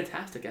that's a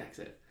fantastic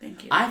accent.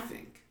 Thank you. I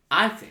think. You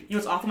know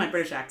what's awful? My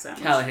British accent.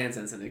 Callahan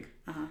Sensenig.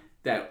 Uh-huh.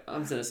 That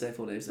I'm gonna say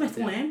full name. My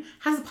full name?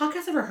 Has the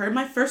podcast ever heard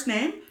my first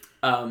name?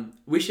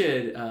 We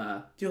should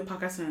do a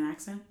podcast in an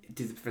accent.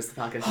 Do the first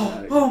podcast.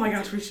 Oh my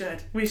gosh, we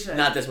should. We should.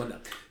 Not this one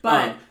though.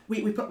 But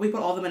we put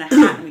all of them in a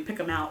hat and we pick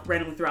them out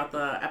randomly throughout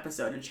the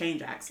episode and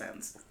change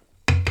accents.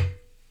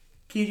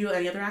 Can you do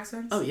any other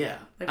accents? Oh yeah,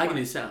 like I can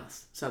do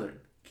Southern.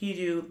 Can you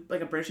do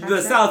like a British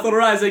accent? The South will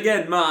rise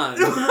again, man.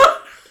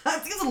 I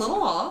think it's a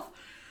little off.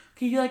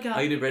 Can you do like a?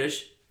 I can do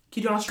British.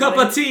 Can you do Australian?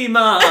 Cup of tea,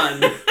 man.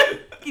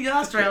 Can you do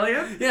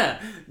Australian? Yeah,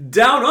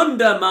 down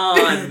under,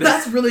 man.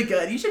 That's really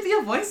good. You should be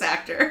a voice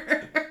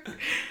actor.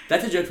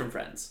 That's a joke from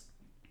Friends.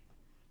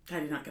 I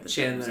did not get the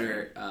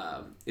Chandler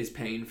is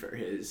paying for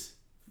his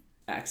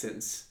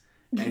accents.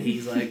 And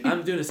he's like,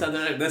 I'm doing a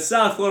Southern. The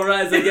South will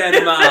rise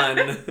again,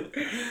 man.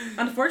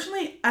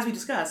 Unfortunately, as we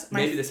discussed,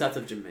 maybe the South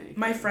of Jamaica.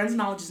 My Friends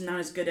knowledge is not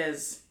as good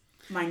as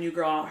my New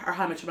Girl or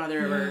How I Met Your Mother.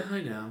 Yeah,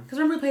 I know. Because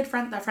remember we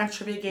played that Friends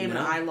trivia game and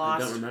I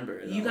lost. I don't remember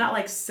it. You got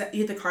like you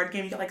hit the card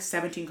game. You got like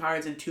 17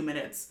 cards in 2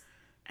 minutes,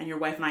 and your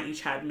wife and I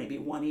each had maybe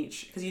one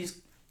each because you just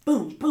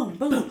boom, boom,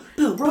 boom, boom,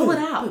 boom, roll it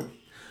out. Boom.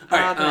 All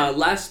right.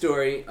 Last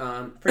story.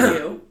 For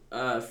you.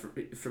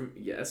 From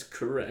yes,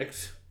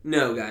 correct.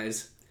 No,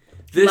 guys.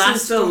 This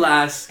is the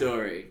last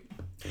story.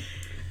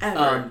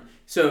 Ever.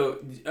 So,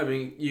 I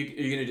mean,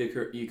 you're going to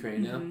do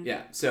Ukraine now? Mm-hmm.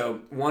 Yeah.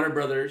 So, Warner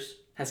Brothers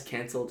has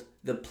canceled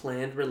the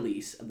planned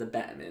release of The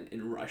Batman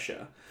in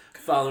Russia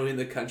following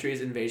the country's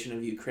invasion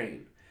of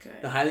Ukraine. Okay.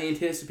 The highly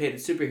anticipated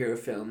superhero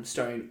film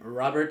starring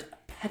Robert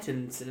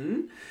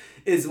Pattinson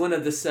is one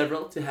of the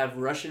several to have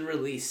Russian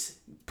release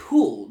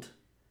pulled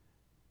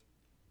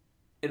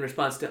in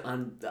response to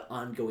the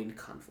ongoing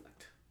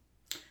conflict.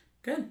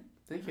 Good.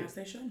 Thank you. As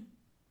they should.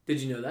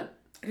 Did you know that?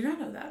 I did not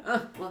know that.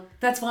 Oh, well,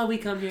 that's why we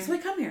come here. So we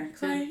come here.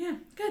 Yeah.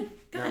 Good.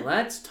 Now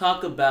let's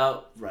talk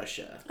about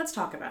Russia. Let's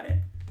talk about it.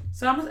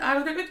 So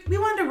we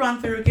wanted to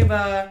run through, give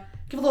a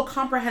little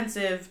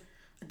comprehensive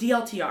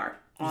DLTR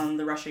on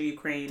the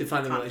Russia-Ukraine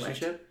Define conflict. the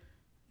relationship?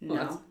 No.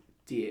 Well,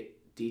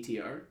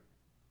 DTR?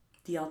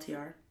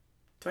 DLTR.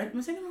 Am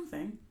I saying the wrong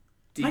thing?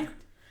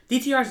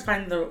 DTR is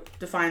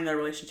define the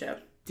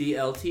relationship.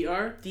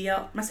 DLTR?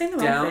 Am I saying the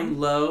wrong thing? Down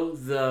low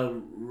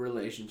the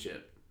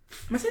relationship.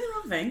 Am I saying the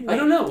wrong thing? Wait. I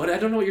don't know. I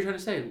don't know what you're trying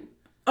to say.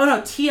 Oh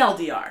no,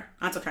 TLDR.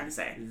 That's what I'm trying to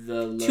say.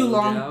 The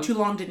low Too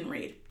long didn't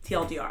read.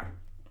 TLDR.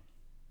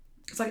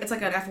 It's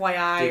like an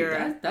FYI. Dude,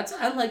 or that's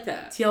I like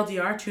that.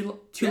 TLDR.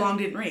 Too long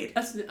didn't read.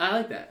 I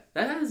like that.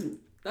 That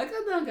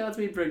got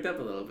me bricked up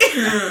a little bit.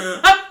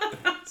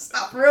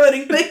 Stop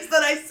ruining things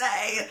that I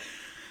say.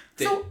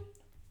 So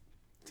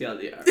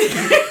TLDR.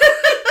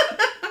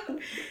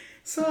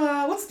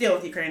 So what's the deal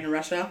with Ukraine and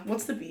Russia?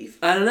 What's the beef?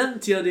 I don't know.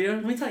 TLDR.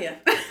 Let me tell you.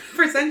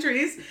 For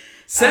centuries.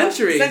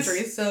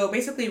 So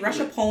basically,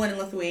 Russia, Poland,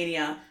 and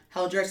Lithuania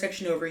held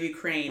jurisdiction over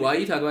Ukraine. While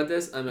you talk about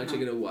this, I'm actually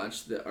going to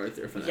watch the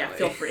Arthur finale. Yeah,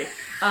 feel free.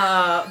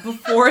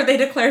 Before they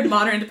declared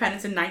modern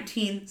independence in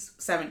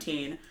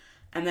 1917,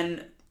 and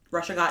then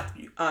Russia got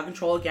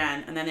control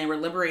again, and then they were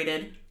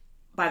liberated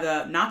by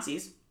the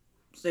Nazis.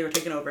 So they were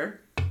taken over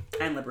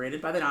and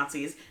liberated by the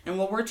Nazis in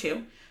World War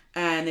II.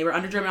 And they were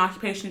under German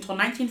occupation until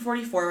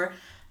 1944,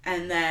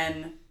 and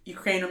then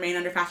Ukraine remained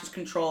under fascist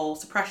control,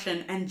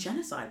 suppression, and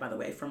genocide, by the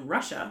way, from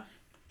Russia.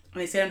 And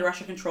they stayed under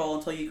Russian control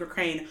until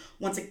Ukraine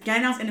once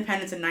again announced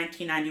independence in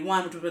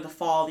 1991, which was with the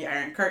fall of the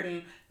Iron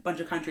Curtain. A bunch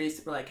of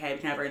countries were like, hey, we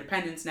can have our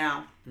independence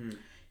now.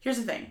 Here's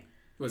the thing.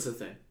 What's the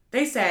thing?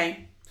 They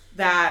say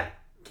that...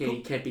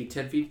 You can't be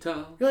 10 feet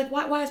tall? You're like,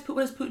 what is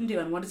Putin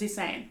doing? What is he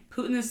saying?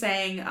 Putin is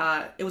saying,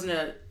 it was in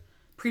a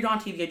pre-dawn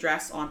TV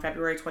address on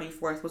February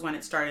 24th was when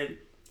it started.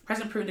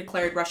 President Putin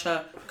declared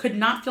Russia could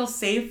not feel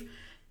safe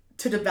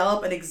to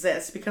develop and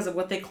exist because of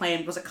what they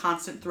claimed was a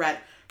constant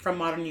threat from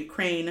modern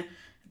Ukraine,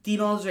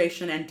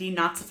 demilitarization, and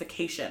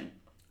denazification.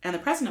 And the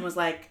president was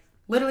like,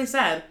 literally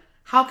said,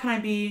 how can I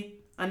be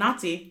a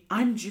Nazi?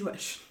 I'm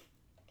Jewish.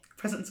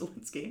 President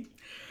Zelensky.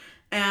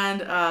 And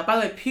by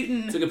the way,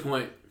 Putin... That's a good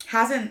point.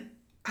 Hasn't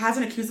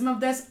accused him of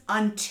this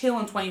until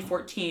in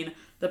 2014,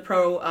 the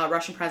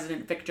pro-Russian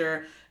president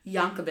Viktor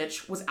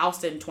Yanukovych was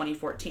ousted in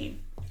 2014.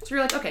 So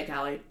you're like, okay,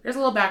 Callie, here's a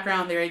little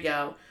background. There you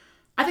go.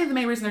 I think the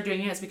main reason they're doing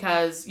it is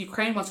because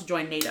Ukraine wants to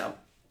join NATO,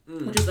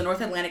 which is the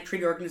North Atlantic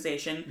Treaty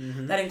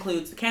Organization that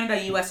includes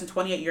Canada, U.S., and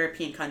 28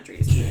 European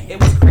countries. It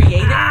was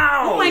created...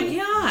 Ow! Oh my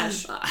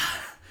gosh!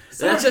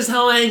 That's just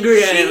how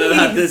angry I am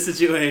about this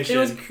situation. It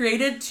was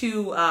created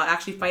to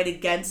actually fight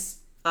against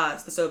the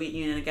Soviet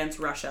Union, against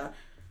Russia.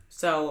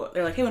 So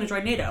they're like, hey, we want to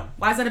join NATO.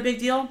 Why is that a big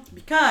deal?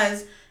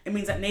 Because it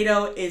means that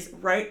NATO is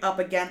right up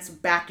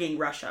against backing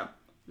Russia.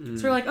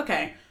 So we're like,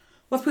 okay...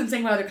 What's Putin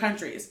saying about other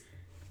countries?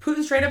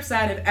 Putin straight up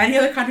said if any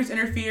other countries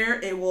interfere,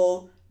 it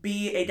will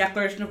be a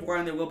declaration of war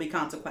and there will be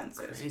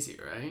consequences. Crazy,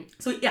 right?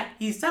 So yeah,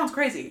 he sounds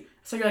crazy.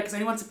 So you're like, is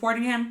anyone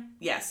supporting him?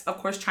 Yes, of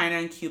course, China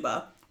and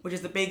Cuba, which is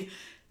the big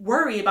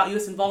worry about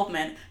U.S.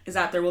 involvement is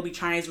that there will be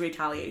Chinese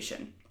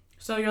retaliation.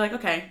 So you're like,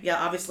 okay, yeah,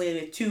 obviously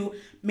the two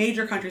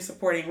major countries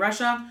supporting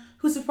Russia.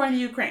 Who's supporting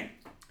the Ukraine?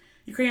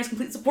 Ukraine has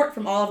complete support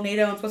from all of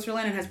NATO and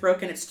Switzerland and has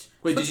broken its...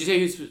 Wait, did you say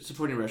who's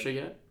supporting Russia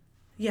yet?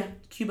 Yeah,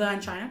 Cuba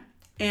and China.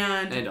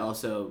 And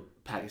also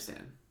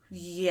Pakistan.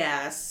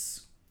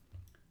 Yes.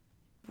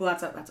 Well,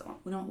 that's a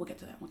we'll get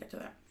to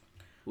that.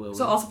 Will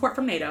so we? all support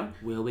from NATO.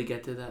 Will we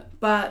get to that?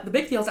 But the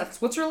big deal is that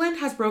Switzerland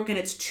has broken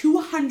its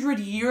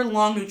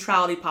 200-year-long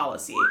neutrality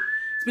policy.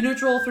 It's been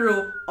neutral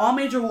through all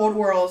major world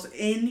wars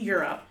in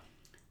Europe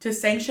to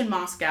sanction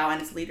Moscow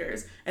and its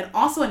leaders, and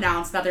also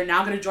announced that they're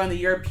now going to join the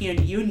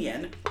European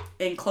Union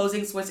in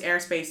closing Swiss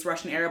airspace to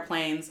Russian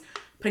airplanes,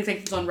 putting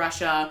sanctions on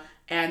Russia,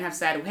 and have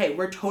said, hey,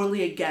 we're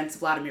totally against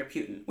Vladimir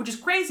Putin, which is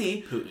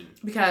crazy. Putin.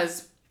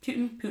 Because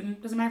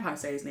Putin, doesn't matter how to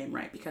say his name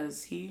right,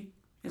 because he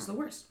is the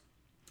worst.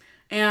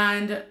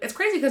 And it's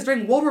crazy because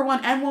during World War I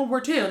and World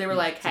War II, they were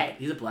like, hey.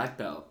 He's a black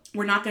belt.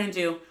 We're not going to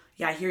do,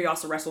 yeah, I hear he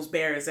also wrestles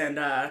bears and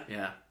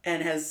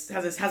and has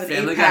an Family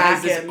eight-pack. Guy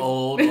has this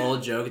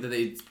old joke that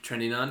they're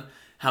trending on,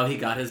 how he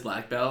got his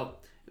black belt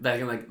back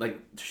in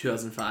like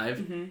 2005.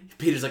 Mm-hmm.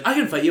 Peter's like, I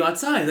can fight you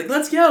outside. Like,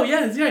 let's go.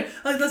 Yeah, it's great.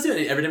 Like, let's do it.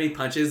 And every time he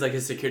punches, like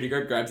his security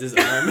guard grabs his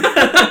arm,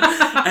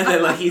 and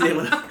then like he's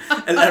able to.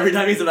 And every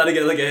time he's about to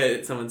get like a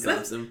hit, someone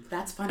stops him.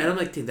 That's funny. And I'm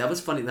like, dude, that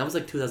was funny. That was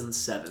like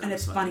 2007. And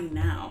it's funny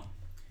now.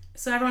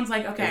 So everyone's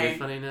like, okay. Is it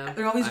funny now?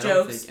 There are all these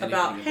jokes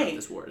about, hey,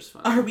 this war is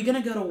fun. Are we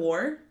gonna go to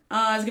war?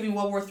 Is it giving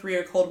World War III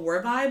or Cold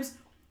War vibes?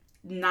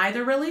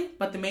 Neither really,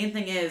 but the main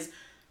thing is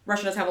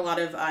Russia does have a lot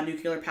of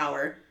nuclear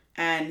power,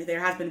 and there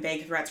has been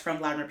vague threats from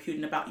Vladimir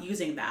Putin about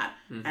using that.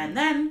 Mm-hmm. And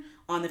then,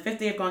 on the 5th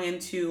day of going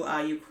into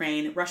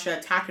Ukraine, Russia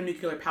attacked a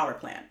nuclear power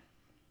plant.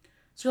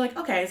 So you're like,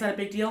 okay, is that a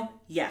big deal?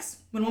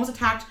 Yes. When one was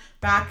attacked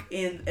back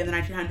in the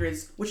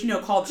 1900s, which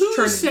called...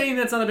 Who's saying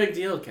that's not a big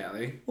deal,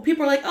 Callie? Well,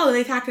 people are like, oh,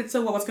 they attacked it,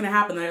 so what's going to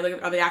happen?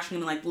 Are they actually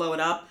going to blow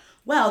it up?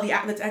 Well, the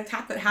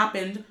attack that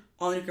happened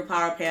on the nuclear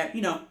power plant,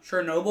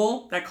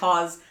 Chernobyl, that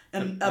caused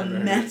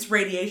immense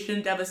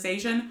radiation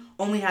devastation,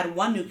 only had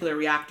one nuclear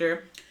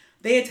reactor.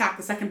 They attacked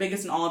the second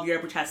biggest in all of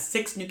Europe, which has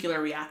 6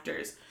 nuclear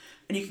reactors.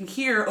 And you can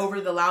hear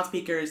over the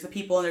loudspeakers the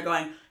people, and they're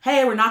going,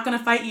 hey, we're not going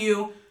to fight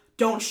you.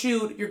 Don't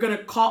shoot. You're going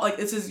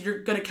to you're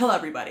going to kill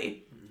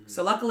everybody. Mm-hmm.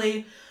 So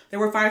luckily, there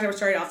were fires that were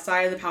started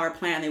outside of the power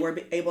plant. They were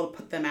able to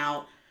put them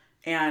out.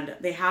 And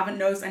they haven't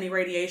noticed any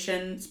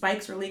radiation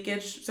spikes or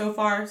leakage so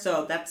far.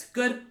 So that's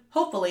good,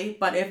 hopefully.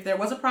 But if there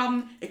was a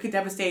problem, it could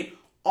devastate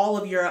all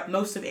of Europe,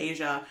 most of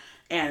Asia,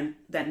 and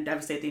then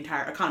devastate the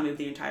entire economy of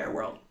the entire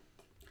world.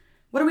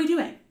 What are we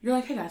doing? You're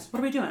like, hey guys, what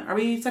are we doing? Are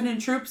we sending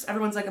in troops?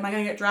 Everyone's like, am I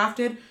going to get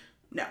drafted?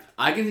 No.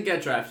 I can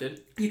get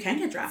drafted. You can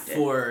get drafted.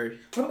 For...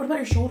 What about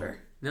your shoulder?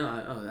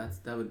 No,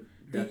 that would...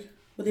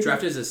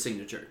 Drafted is a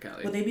signature,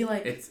 Callie. Would they be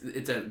like...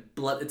 It's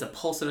a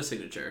pulse and a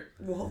signature.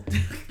 Well...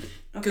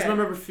 Because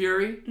remember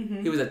Fury?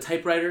 Mm-hmm. He was a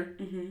typewriter,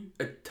 mm-hmm.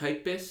 a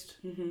typist,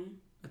 mm-hmm.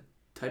 a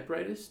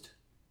typewritist,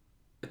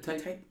 a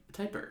typer.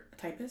 A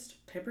typist?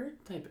 Typer?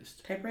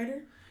 Typist.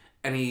 Typewriter?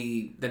 And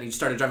he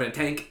started driving a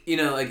tank,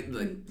 like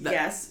that.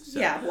 Yes.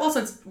 So. Yeah. Well,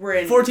 also, we're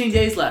in... 14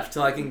 days left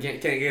till I can't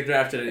get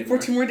drafted anymore.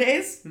 14 more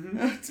days?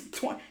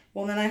 Mm-hmm.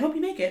 Well, then I hope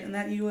you make it and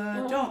that you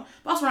don't.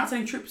 But also, we're not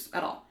sending troops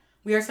at all.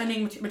 We are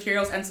sending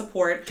materials and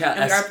support.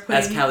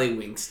 As Callie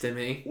winks to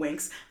me.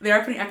 Winks. They are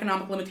putting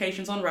economic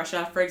limitations on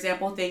Russia. For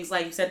example, things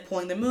like you said,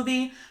 pulling the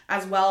movie,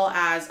 as well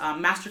as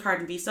MasterCard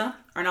and Visa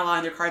are not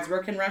allowing their cards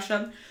work in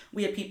Russia.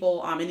 We have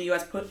people in the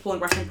U.S. pulling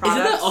Russian products.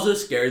 Isn't that also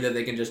scary that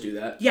they can just do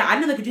that? Yeah, I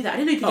didn't know they could do that. I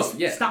didn't know you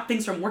could stop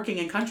things from working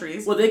in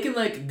countries. Well, they can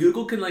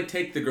Google can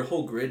take the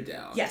whole grid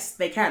down. Yes,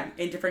 they can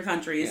in different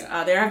countries.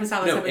 Yeah. There have been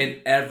satellites. In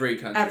every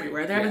country.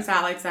 Everywhere. There have been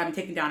satellites that have been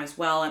taken down as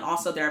well, and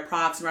also there are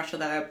products in Russia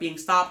that are being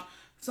stopped.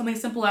 Something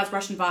simple as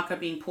Russian vodka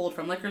being pulled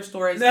from liquor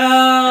stores.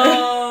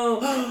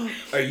 No!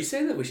 Are you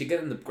saying that we should get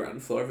on the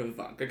ground floor of a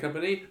vodka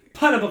company?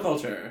 Pineapple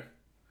culture.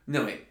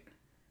 No, wait.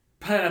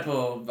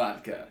 Pineapple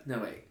vodka. No,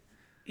 wait.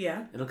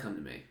 Yeah. It'll come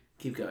to me.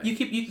 Keep going.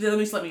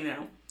 Let me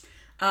know.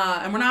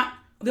 And we're not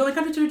the only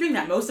countries who are doing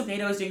that. Most of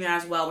NATO is doing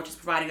that as well, which is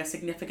providing a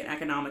significant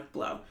economic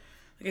blow.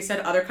 Like I said,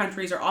 other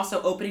countries are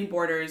also opening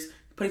borders,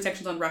 putting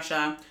sanctions on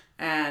Russia,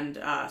 and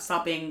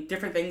stopping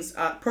different things,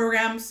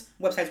 programs,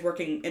 websites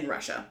working in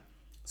Russia.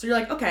 So you're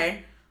like,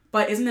 okay,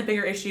 but isn't it a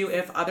bigger issue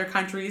if other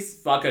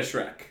countries... Vodka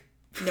Shrek.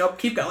 Nope,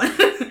 keep going.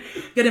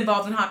 Get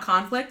involved in hot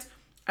conflict.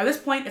 At this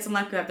point, it's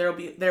unlikely that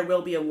there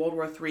will be a World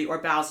War III or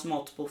battles to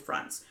multiple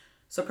fronts.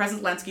 So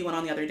President Zelensky went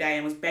on the other day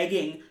and was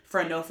begging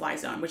for a no-fly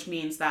zone, which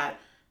means that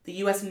the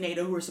U.S. and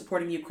NATO who are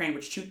supporting Ukraine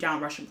would shoot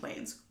down Russian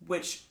planes,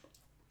 which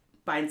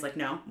Biden's like,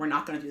 no, we're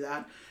not going to do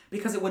that,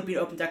 because it would be an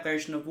open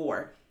declaration of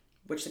war.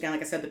 Which, again,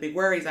 like I said, the big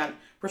worry is that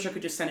Russia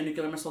could just send a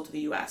nuclear missile to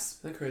the U.S.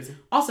 Isn't that crazy?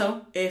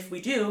 Also, if we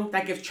do,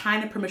 that gives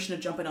China permission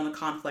to jump in on the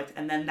conflict,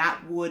 and then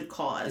that would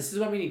cause... This is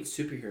why we need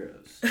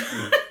superheroes.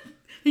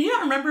 Do you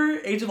not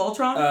remember Age of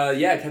Ultron?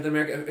 Yeah, Captain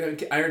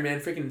America, Iron Man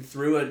freaking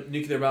threw a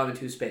nuclear bomb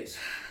into space.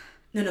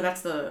 No,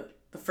 that's the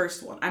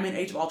first one. I mean,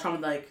 Age of Ultron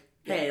with,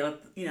 hey,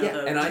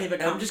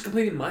 I'm just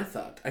completing my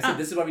thought. I said,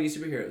 this is why we need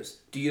superheroes.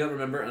 Do you not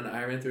remember when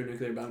Iran threw a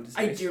nuclear bomb into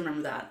space? I do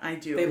remember that. I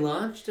do. They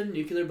launched a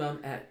nuclear bomb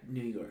at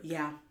New York.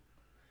 Yeah.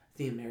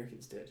 The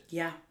Americans did.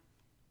 Yeah.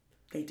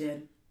 They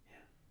did.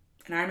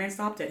 And Iron Man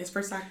stopped it. His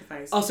first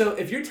sacrifice. Also,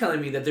 if you're telling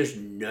me that there's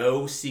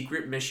no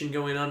secret mission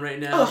going on right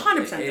now...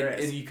 100% there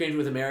is. In Ukraine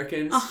with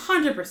Americans...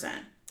 100%.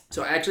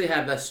 So I actually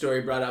have that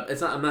story brought up.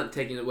 I'm not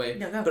taking it away.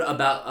 No. But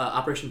about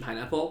Operation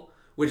Pineapple,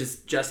 which has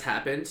just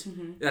happened.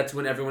 Mm-hmm. That's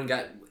when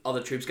all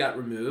the troops got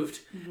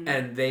removed. Mm-hmm.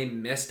 And they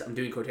missed, I'm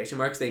doing quotation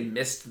marks, they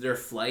missed their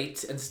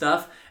flight and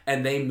stuff.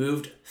 And they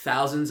moved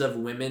thousands of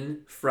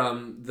women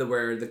from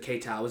where the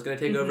K-Tal was going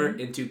to take over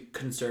into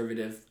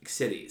conservative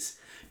cities.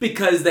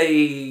 Because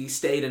they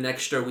stayed an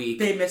extra week.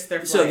 They missed their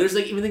flight. So there's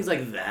even things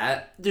like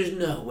that. There's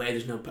no way.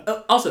 There's no...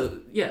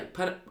 also, yeah,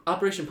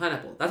 Operation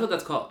Pineapple. That's what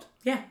that's called.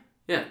 Yeah.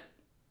 Yeah.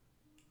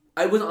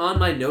 I was on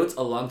my notes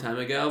a long time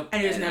ago.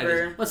 And it was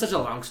never... it's such a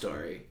long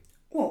story.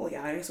 Well,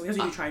 yeah, I guess we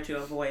usually try to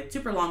avoid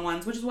super long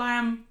ones, which is why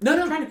I'm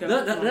trying to go.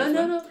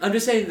 No. I'm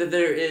just saying that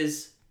there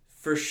is,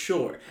 for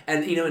sure.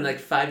 And, in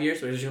 5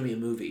 years, there's going to be a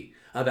movie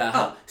about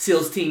how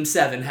SEALs Team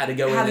 7 had to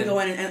go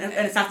in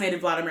and assassinated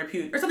Vladimir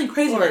Putin. Or something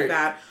crazy like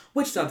that.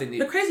 Which something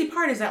the crazy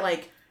part is that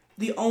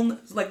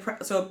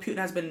so Putin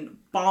has been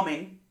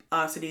bombing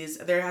cities.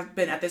 There have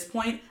been at this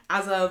point,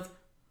 as of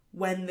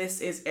when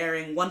this is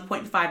airing,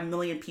 1.5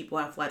 million people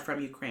have fled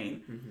from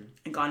Ukraine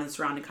and gone into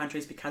surrounding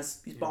countries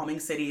because he's bombing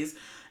cities,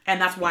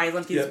 and that's why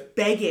Zelensky is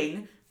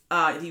begging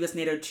the U.S.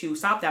 NATO to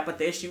stop that. But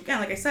the issue,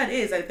 again, like I said,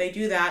 is that if they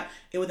do that,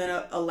 it would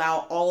then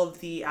allow all of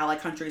the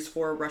allied countries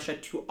for Russia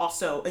to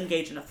also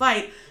engage in a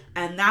fight,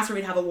 and that's where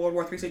we'd have a World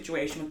War III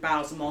situation with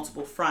battles on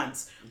multiple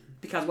fronts.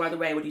 Because, by the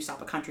way, when you stop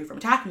a country from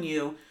attacking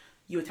you,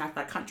 you attack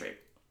that country.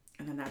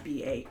 And then that'd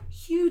be a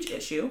huge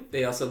issue.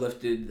 They also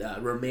lifted,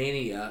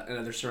 Romania and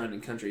other surrounding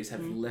countries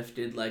have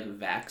lifted,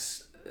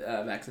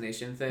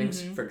 vaccination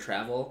things for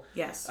travel.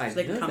 Yes, I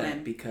know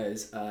that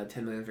because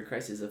 10 Million for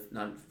Christ is a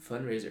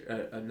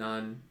a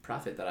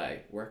non-profit that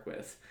I work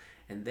with.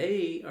 And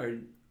they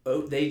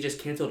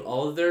just canceled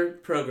all of their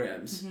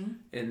programs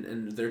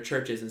in their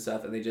churches and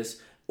stuff, and they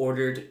just...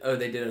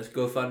 they did a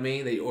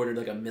GoFundMe. They ordered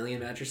 1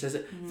 million mattresses.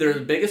 Their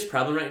biggest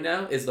problem right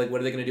now is what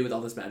are they going to do with all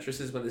those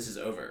mattresses when this is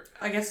over?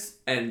 I guess.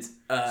 And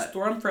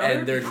store them forever.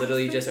 And they're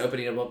literally just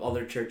opening up all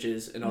their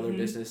churches and all their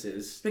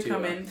businesses to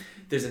come in.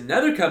 There's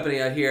another company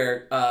out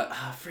here,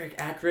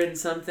 Akron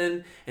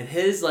something, and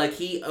his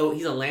he's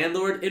a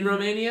landlord in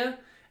Romania,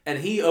 and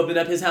he opened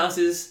up his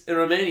houses in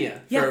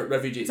Romania for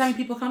refugees. Having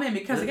people come in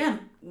because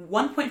again,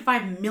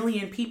 1.5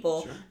 million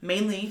people,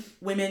 mainly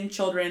women,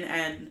 children,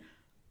 and.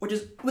 Which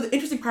is, well, the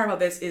interesting part about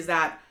this is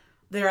that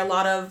there are a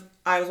lot of,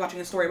 I was watching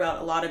a story about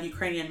a lot of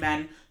Ukrainian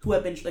men who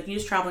have been,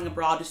 just traveling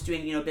abroad, just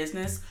doing,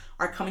 business,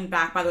 are coming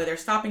back. By the way, they're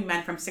stopping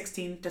men from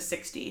 16 to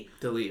 60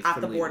 to leave at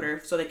the border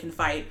so they can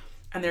fight.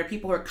 And there are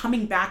people who are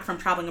coming back from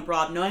traveling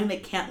abroad knowing they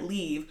can't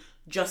leave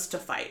just to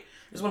fight.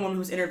 There's one woman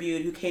who was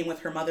interviewed who came with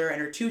her mother and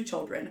her 2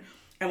 children.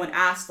 And when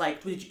asked,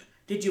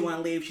 did you want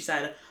to leave? She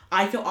said,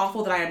 I feel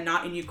awful that I am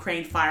not in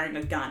Ukraine firing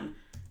a gun.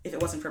 If it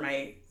wasn't for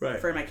my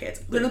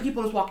kids. Literally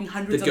people just walking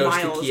hundreds of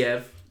miles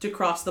to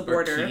cross the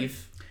border. Or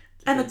Kyiv.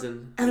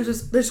 And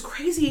there's this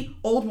crazy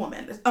old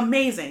woman,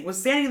 amazing, was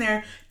standing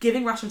there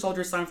giving Russian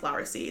soldiers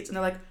sunflower seeds. And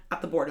they're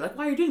at the border,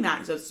 why are you doing that?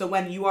 He says, so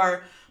when you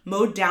are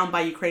mowed down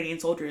by Ukrainian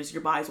soldiers,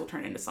 your bodies will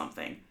turn into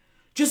something.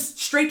 Just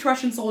straight to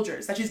Russian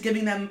soldiers, that she's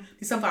giving them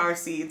these sunflower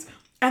seeds.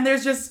 And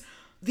there's just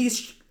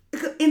these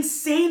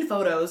insane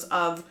photos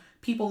of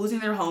people losing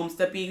their homes,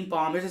 that being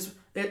bombed.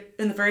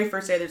 In the very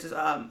first day, there's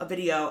a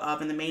video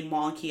of, in the main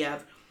mall in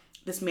Kiev,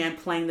 this man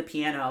playing the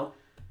piano.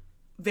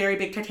 Very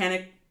big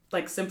Titanic,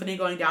 symphony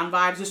going down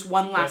vibes, just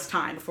one last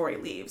time before he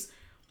leaves.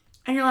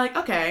 And you're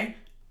okay,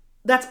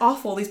 that's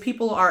awful. These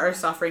people are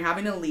suffering,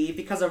 having to leave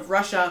because of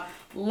Russia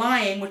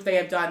lying, which they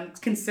have done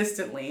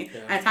consistently,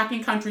 and attacking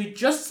a country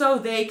just so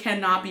they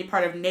cannot be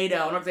part of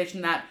NATO, an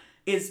organization that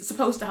is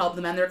supposed to help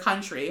them and their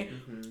country.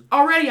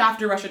 Already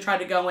after Russia tried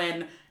to go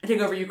in and take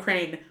over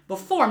Ukraine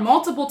before,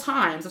 multiple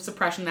times of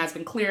suppression that has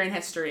been clear in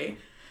history.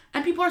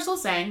 And people are still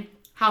saying,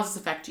 how does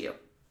this affect you?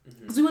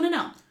 Because we want to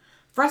know.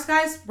 For us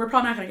guys, we're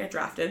probably not going to get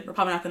drafted. We're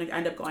probably not going to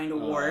end up going to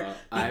war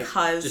because...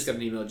 I just got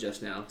an email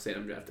just now saying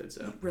I'm drafted,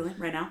 so... Really?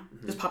 Right now?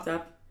 Just popped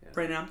up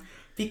right now?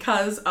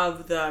 Because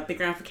of the big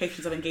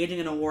ramifications of engaging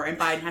in a war, and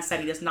Biden has said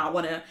he does not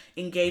want to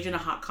engage in a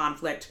hot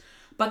conflict.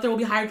 But there will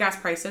be higher gas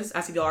prices,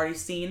 as you've already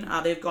seen.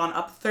 They've gone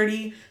up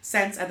 30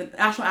 cents. The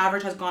national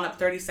average has gone up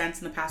 30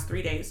 cents in the past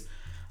 3 days.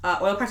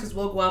 Oil prices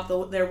will go up,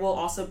 though there will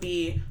also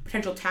be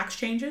potential tax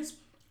changes.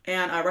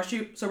 And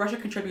Russia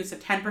contributes to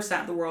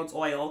 10% of the world's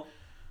oil.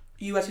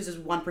 U.S. uses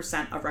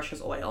 1% of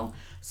Russia's oil.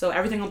 So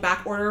everything on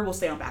back order will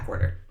stay on back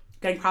order.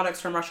 Getting products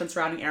from Russia and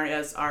surrounding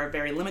areas are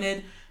very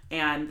limited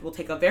and will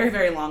take a very,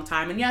 very long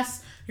time. And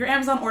yes, your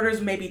Amazon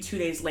orders may be 2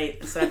 days late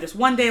instead of just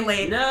 1 day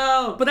late.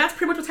 No! But that's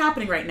pretty much what's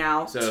happening right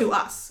now to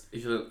us.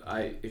 If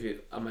you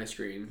on my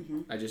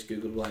screen, I just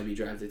Googled will I be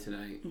drafted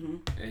tonight,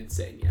 and it's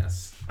saying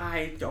yes.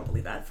 I don't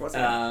believe that for a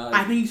second.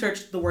 I think you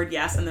searched the word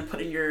yes and then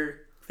put in your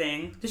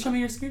thing. Just show me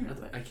your screen real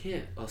quick. I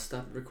can't. I'll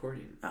stop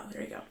recording. Oh,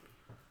 there you go.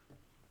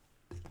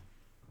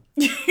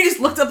 You just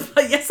looked up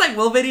a Yes I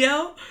Will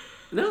video?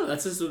 No,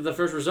 that's just what the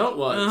first result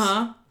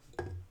was.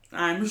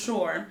 I'm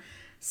sure.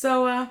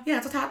 So, yeah,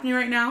 that's what's happening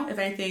right now. If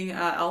anything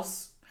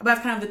else, but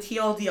that's kind of the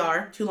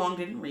TLDR, too long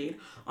didn't read,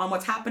 on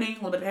what's happening, a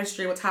little bit of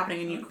history, what's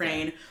happening in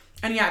Ukraine. Okay.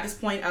 And yeah, at this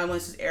point, when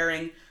this is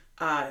airing,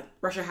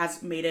 Russia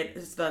has made it,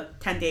 it's the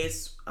 10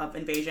 days of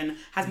invasion,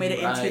 has made it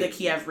into the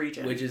Kiev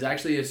region. Which is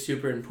actually a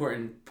super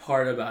important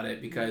part about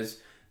it because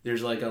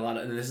there's like a lot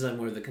of, and this is like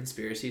more of the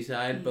conspiracy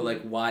side, but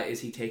like why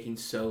is he taking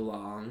so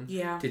long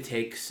to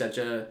take such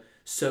a,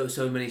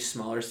 so many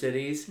smaller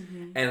cities?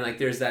 And like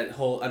there's that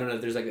whole, I don't know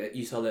if there's like,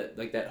 you saw that,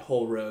 like that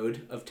whole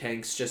road of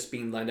tanks just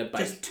being lined up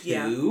by two.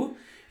 Yeah.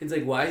 It's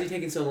like, why is he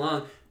taking so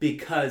long?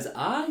 Because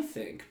I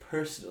think,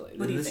 personally,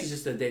 and this is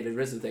just a David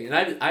Risen thing,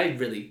 and I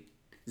really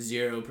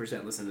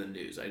 0% listen to the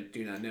news. I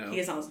do not know. He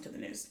does not listen to the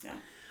news,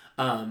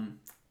 yeah.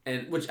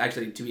 And which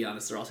actually, to be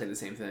honest, they're all saying the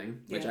same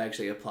thing, which I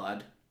actually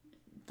applaud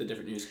the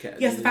different newscasts.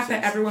 Yes, the fact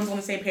that everyone's on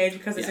the same page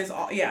because this is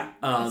all,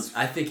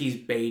 I think he's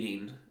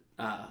baiting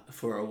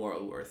for a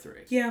World War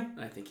III. Yeah.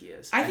 I think he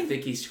is. I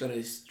think he's going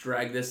to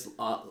drag this...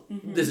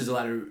 This is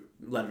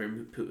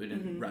Vladimir Putin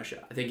in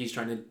Russia. I think he's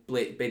trying to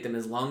bait them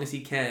as long as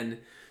he can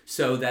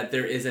so that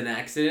there is an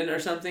accident or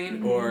something.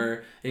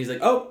 And he's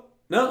like, oh,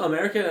 no,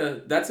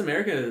 that's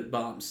America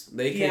bombs.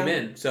 They came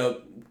in.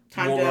 So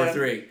World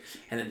War III.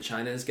 And then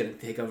China is going to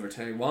take over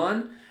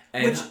Taiwan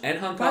and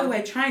Hong Kong. By the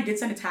way, China did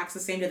send attacks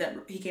the same day that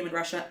he came in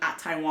Russia at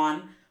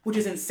Taiwan, which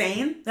is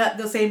insane. That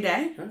the same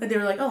day that they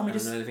were like, oh, let me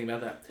just... I don't know anything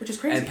about that. Which is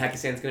crazy. And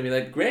Pakistan's going to be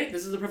like, great,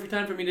 this is the perfect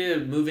time for me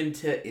to move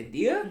into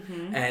India.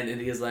 And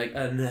India's like,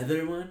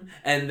 another one.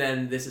 And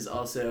then this is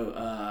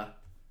also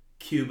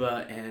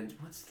Cuba and...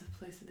 What's the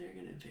place that they're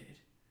going to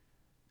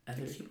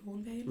invade? Cuba will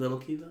invade? Little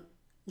Cuba?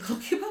 Little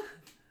Cuba?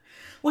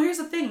 Well, here's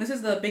the thing. This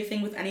is the big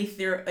thing with any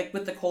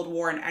with the Cold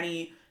War and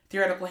any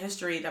theoretical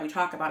history that we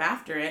talk about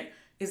after it,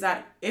 is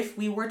that if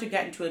we were to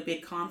get into a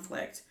big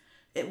conflict,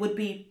 it would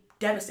be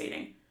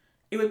devastating.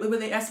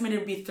 They estimated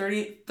it would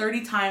be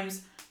 30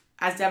 times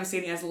as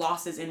devastating as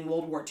losses in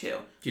World War II.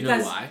 Do you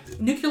know why?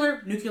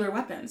 Nuclear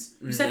weapons.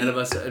 None of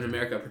us in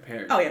America are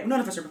prepared. Oh yeah, none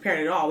of us are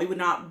prepared at all. We would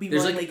not be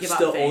willingly give up things.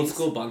 There's still old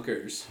school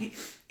bunkers.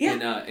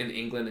 In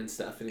England and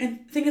stuff. And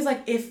the thing is,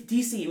 like, if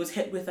DC was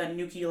hit with a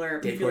nuclear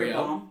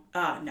bomb,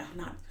 no,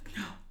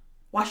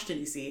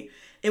 Washington DC,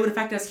 it would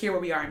affect us here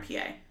where we are in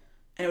PA.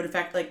 And it would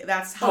affect, like,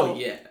 that's how... Oh,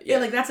 yeah.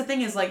 Like, that's the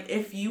thing is, like,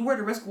 if you were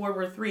to risk World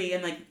War III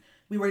and, like,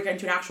 we were to get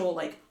into an actual,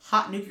 like,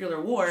 hot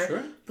nuclear war,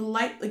 the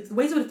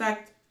ways it would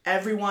affect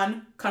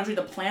everyone, country,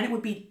 the planet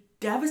would be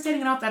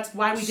devastating enough. That's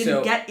why we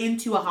didn't get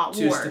into a hot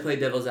war. Just to play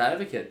devil's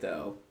advocate,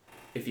 though,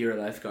 if you're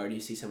a lifeguard,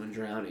 you see someone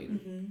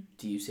drowning,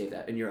 do you save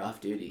that? And you're off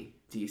duty,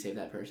 do you save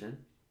that person?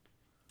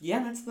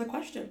 Yeah, that's the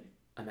question.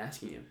 I'm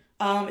asking you.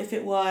 If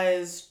it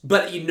was...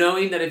 But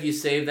knowing that if you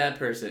save that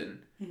person,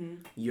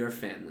 your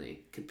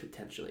family could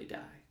potentially die.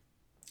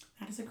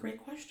 That is a great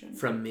question.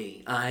 From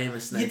me. I am a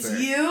sniper. It's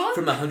you?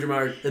 From 100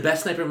 Mars, the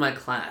best sniper of my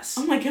class.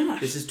 Oh my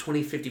gosh. This is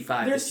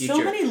 2055, There's the future.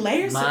 so many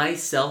layers.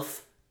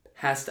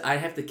 I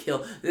have to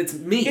kill. It's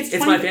me.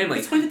 It's my family.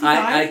 It's 2055?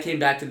 I came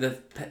back to the...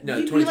 No,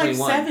 You'd 2021. be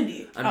like 70.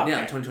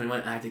 Yeah,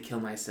 2021. I have to kill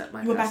my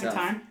You went back in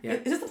time? Yeah.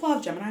 Is this the plot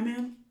of Gemini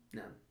Man?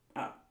 No.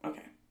 Oh,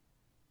 okay.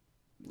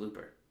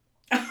 Looper.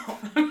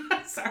 Oh,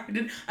 sorry. I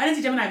didn't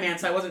see Gemini Man,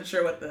 so I wasn't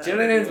sure what the...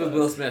 Gemini Man's with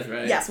Will Smith,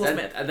 right? Yes, Will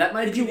Smith. That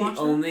might be the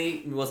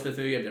only Will Smith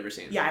movie I've never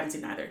seen. Yeah, I haven't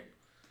seen either.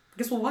 I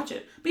guess we'll watch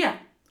it. But yeah.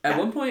 At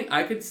one point,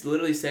 I could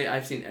literally say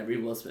I've seen every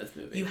Will Smith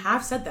movie. You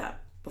have said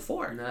that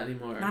before. Not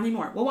anymore. Not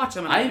anymore. We'll watch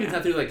them. I even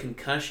got through, like,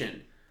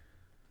 Concussion.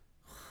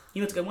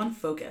 You know what's a good one?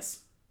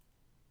 Focus.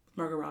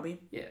 Margot Robbie.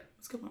 Yeah.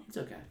 It's a good one. It's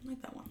okay. I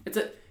like that one. It's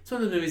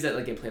one of the movies that,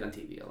 like, get played on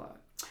TV a lot.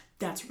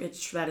 That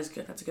is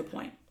good. That's a good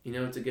point. You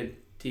know what's a good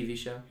TV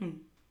show?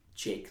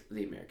 Jake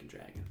the American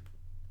Dragon.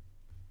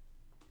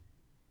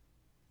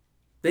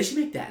 They should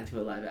make that into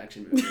a live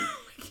action movie. Oh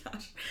my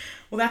gosh.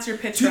 Well, that's your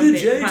pitch to from the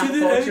J, to the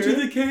culture. A, to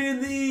the K,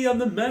 and the E. I'm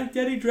the Mac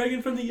Daddy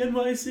Dragon from the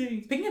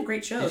NYC. Speaking of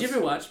great shows. Did you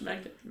ever watch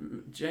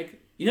Jake?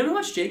 You never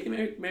watched Jake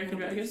the American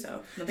Dragon?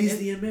 So. He's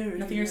the American.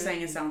 Nothing you're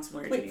saying sounds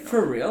familiar to me. Wait,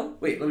 for real?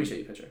 Wait, let me show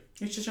you a picture.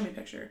 You should show me a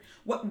picture.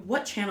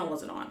 What channel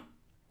was it on?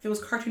 If it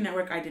was Cartoon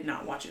Network, I did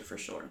not watch it for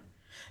sure.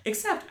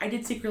 Except I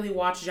did secretly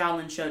watch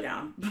Xiaolin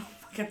Showdown.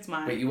 Against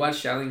mine. Wait, you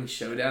watched Xiaolin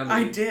Showdown?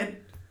 I did.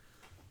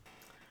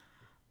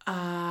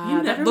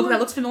 That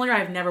looks familiar.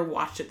 I've never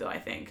watched it though. I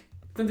think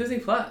it's on Disney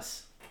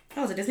Plus.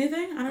 Oh, is it a Disney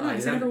thing? I don't know. I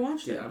never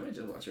watched it. Yeah, I might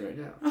just watch it right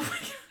now. Oh my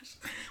gosh.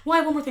 Well, I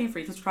have one more thing for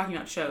you since we're talking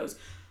about shows.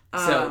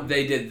 So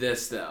they did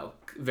this though,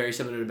 very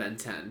similar to Ben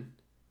 10.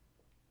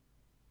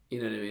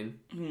 You know what I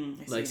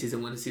mean? Like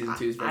season 1 to season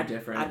 2 is very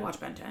different. I'd watch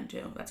Ben 10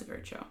 too. That's a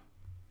great show.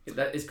 Yeah,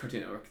 that is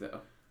Cartoon Network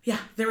though. Yeah,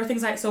 there were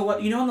things like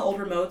on the old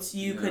remotes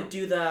you could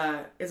do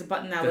is a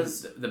button that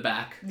was the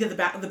back. Yeah,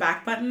 the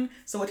back button.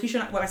 So what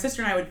my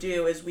sister and I would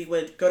do is we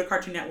would go to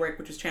Cartoon Network,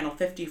 which was channel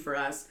 50 for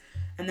us,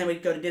 and then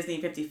we'd go to Disney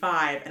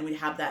 55, and we'd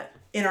have that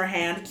in our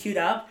hand queued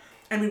up,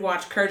 and we'd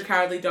watch Courage the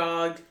Cowardly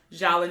Dog,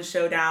 Xiaolin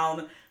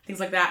Showdown, things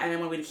like that. And then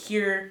when we'd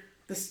hear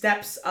the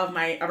steps of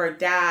our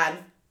dad,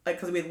 like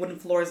because we had wooden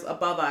floors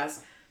above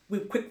us,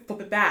 we'd quick flip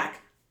it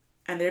back,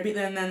 and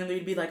then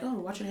we'd be like, oh,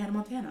 we're watching Hannah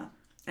Montana,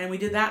 and we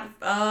did that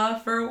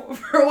for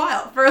a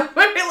while, for a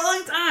very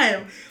long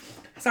time.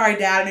 Sorry,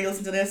 Dad, I know you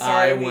listen to this.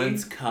 Sorry. I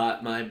once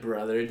caught my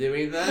brother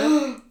doing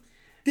that.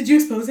 Did you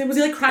expose him? Was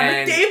he like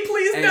crying? Like, Dave,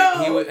 please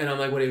no. And I'm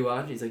like, what are you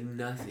watching? He's like,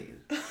 nothing.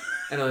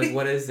 And I'm like,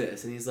 what is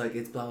this? And he's like,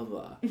 it's blah, blah,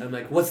 blah. And I'm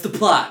like, what's the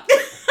plot?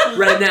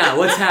 Right now,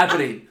 what's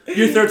happening?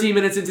 You're 13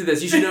 minutes into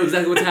this. You should know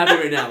exactly what's happening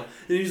right now.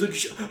 And he's like,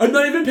 I'm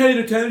not even paying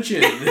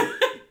attention.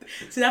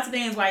 So that's the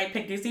thing is why I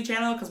picked Disney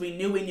Channel, because we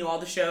knew all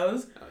the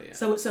shows. Oh, yeah.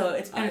 So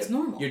it's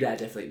normal. Your dad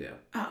definitely knew.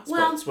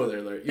 Well, spoiler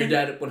alert. Your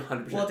dad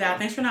 100%. Well, Dad,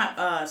 thanks for not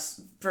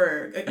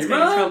for your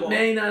mom trouble.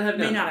 May not have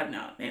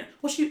known. Yeah.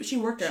 Well, she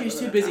worked there. She was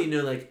too busy,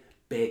 like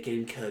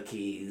baking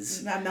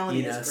cookies.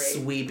 Melanie is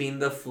great. Sweeping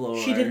the floor.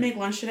 She did make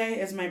lunch today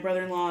as my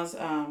brother-in-law's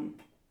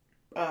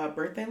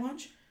birthday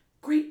lunch.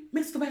 Great,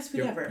 makes the best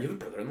food ever. You have a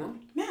brother-in-law?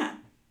 Yeah.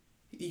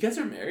 You guys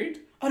are married?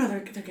 Oh no, they're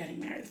getting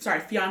married.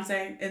 Sorry,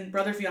 fiance and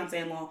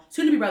fiance-in-law,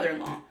 soon to be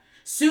brother-in-law.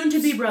 Soon to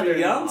be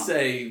brother-in-law.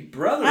 Fiance,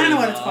 brother-in-law. I don't know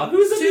what it's called.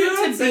 Who's the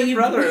fiance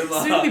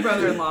brother-in-law? Soon to be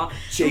brother-in-law.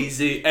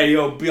 Jay-Z. Hey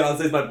yo,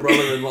 Beyonce's my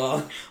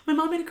brother-in-law. My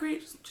mom made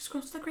great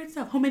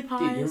stuff. Homemade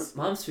pies. Dude, your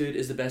mom's food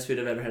is the best food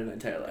I've ever had in my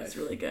entire life. It's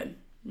really good.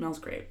 Smells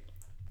great.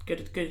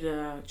 Good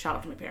shout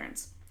out to my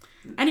parents.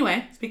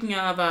 Anyway, speaking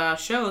of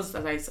shows,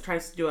 as I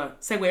tried to do a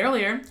segue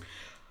earlier,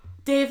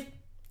 Dave,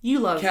 you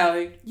love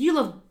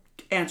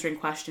answering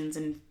questions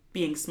and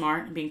being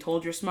smart and being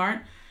told you're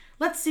smart.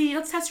 Let's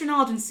test your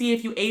knowledge and see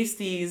if you ace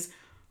these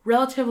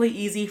relatively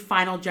easy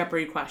Final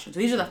Jeopardy questions. So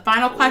these are the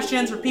final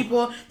questions for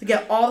people to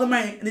get all the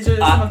money. These are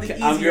some of the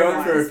easier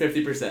ones. I'm going for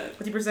 50%.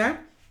 50%?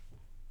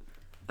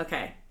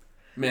 Okay.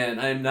 Man,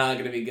 I'm not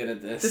going to be good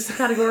at this. This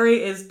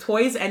category is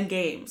toys and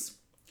games.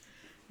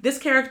 This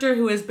character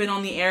who has been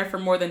on the air for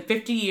more than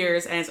 50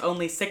 years and is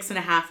only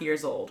 6.5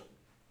 years old.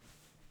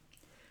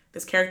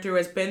 This character who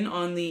has been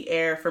on the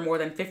air for more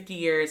than 50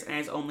 years and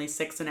is only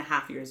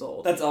 6.5 years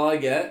old. That's all I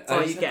get? That's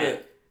all you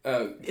get.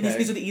 Okay.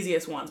 These are the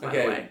easiest ones, by the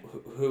way.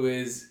 Who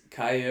is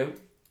Caillou?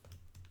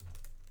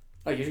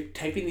 Oh, you're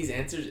typing these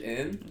answers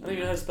in? I don't even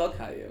know how to spell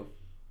Caillou.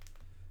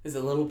 Is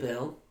it Little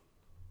Bill?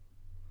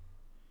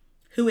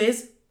 Who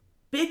is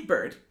Big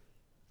Bird?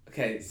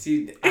 Okay,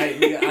 see,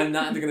 I'm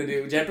not going to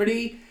do...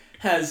 Jeopardy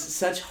has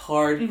such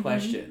hard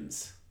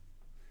questions.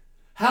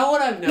 How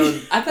would I have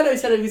known? I thought I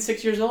said I'd be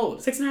 6 years old.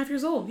 6.5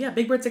 years old. Yeah,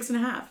 Big Bird's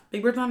 6.5.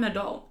 Big Bird's not an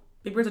adult.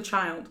 Big Bird's a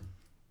child.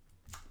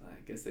 I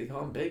guess they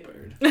call him Big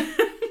Bird.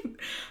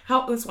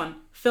 This one.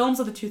 Films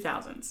of the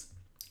 2000s.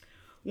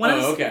 One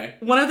of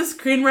the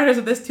screenwriters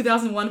of this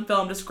 2001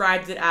 film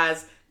described it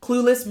as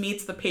Clueless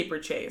meets The Paper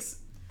Chase.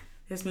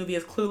 This movie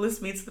is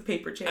Clueless meets The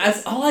Paper Chase.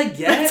 That's all I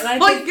get? That's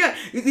all I get.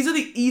 These are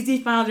the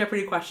easy Final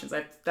Jeopardy questions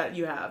that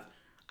you have.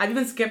 I've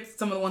even skipped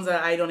some of the ones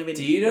that I don't even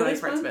Do you know this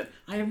parts of it.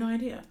 I have no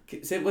idea.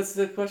 Say, what's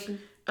the question?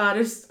 I'll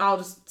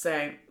just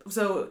say.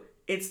 So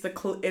it's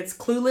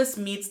Clueless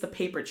meets The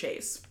Paper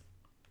Chase.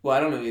 Well,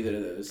 I don't know either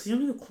of those. You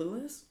don't know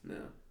Clueless? No.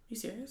 You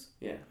serious?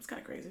 Yeah. It's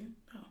kind of crazy.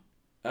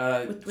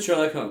 Oh.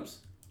 Sherlock Holmes.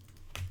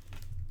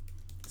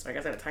 Sorry,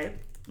 guys, I gotta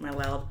type. Am I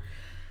loud?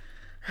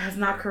 That's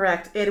not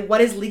correct.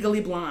 What is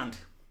Legally Blonde?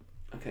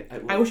 Okay.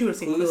 I wish you would have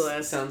seen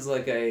Clueless. Sounds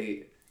like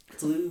a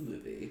Clue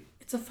movie.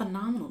 It's a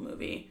phenomenal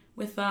movie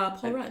with Paul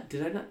Rudd.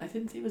 Did I not? I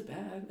didn't say it was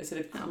bad. I said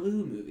a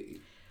Clue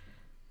movie.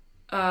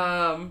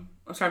 I'm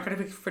sorry, I'm trying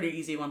to pick pretty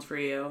easy ones for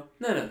you.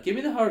 No. Give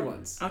me the hard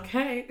ones.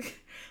 Okay.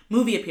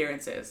 Movie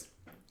appearances.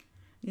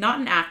 Not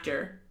an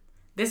actor.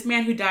 This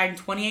man who died in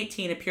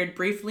 2018 appeared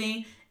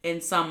briefly in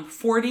some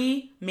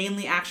 40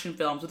 mainly action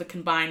films with a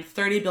combined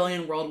 $30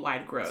 billion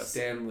worldwide gross.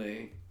 Stan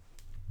Lee.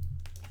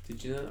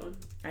 Did you know that one?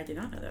 I did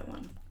not know that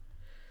one.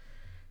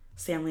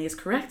 Stan Lee is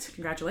correct.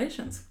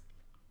 Congratulations.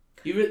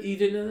 You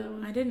didn't know that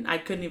one? I didn't. I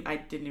couldn't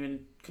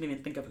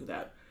even think of who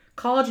that.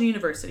 College and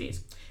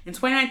universities. In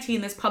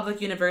 2019, this public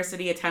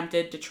university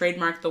attempted to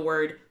trademark the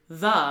word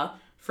 "the"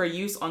 for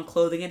use on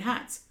clothing and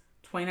hats.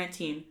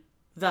 2019,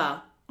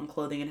 "the" on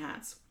clothing and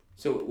hats.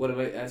 So what am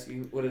I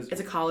asking? What is?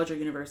 It's a college or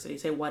university.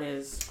 Say what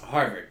is?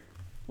 Harvard.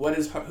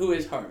 Who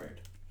is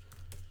Harvard?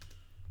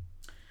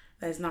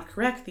 That is not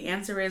correct. The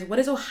answer is, what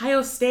is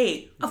Ohio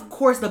State? Of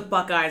course the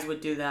Buckeyes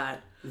would do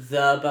that.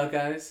 The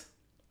Buckeyes?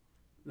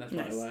 That's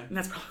probably nice. why.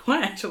 That's probably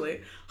why,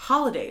 actually.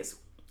 Holidays.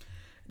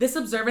 This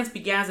observance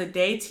began as a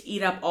day to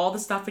eat up all the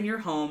stuff in your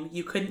home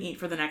you couldn't eat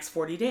for the next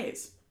 40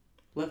 days.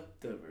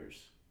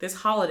 Leftovers. This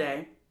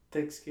holiday.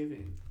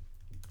 Thanksgiving.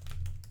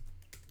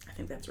 I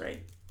think that's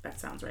right. That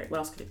sounds right. What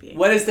else could it be?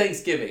 What is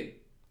Thanksgiving?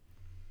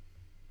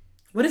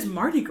 What is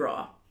Mardi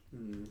Gras?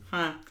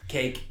 Huh.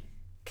 Cake.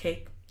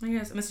 Cake. I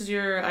guess. And this is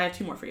I have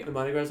two more for you. The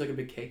Mardi Gras is like a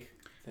big cake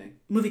thing.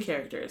 Movie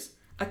characters.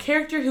 A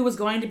character who was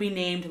going to be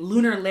named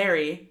Lunar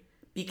Larry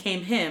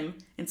became him,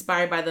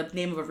 inspired by the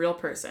name of a real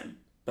person.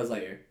 Buzz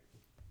Lightyear.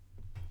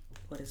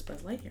 What is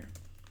Buzz Lightyear?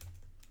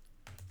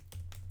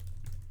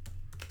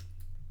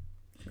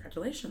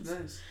 Congratulations.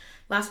 Nice.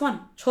 Last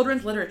one.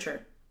 Children's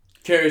literature.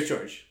 Curious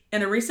George.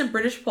 In a recent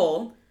British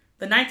poll,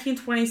 The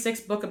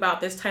 1926 book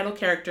about this title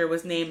character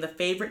was named the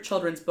favorite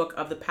children's book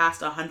of the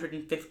past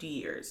 150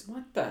 years.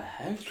 What the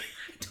heck? I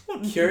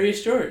don't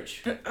Curious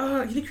George.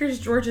 You think Curious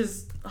George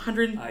is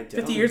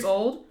 150 years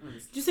old?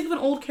 Just think of an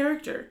old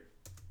character.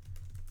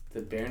 The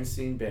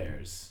Berenstain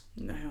Bears.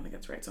 No, I don't think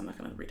that's right, so I'm not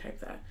going to retype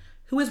that.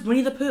 Who is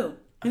Winnie the Pooh?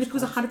 Winnie the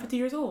Pooh's 150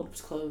 years old. It's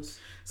close.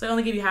 So I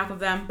only gave you half of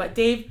them. But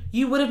Dave,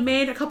 you would have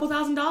made a couple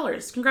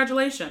 $1,000s.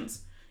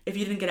 Congratulations. If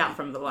you didn't get out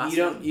from the last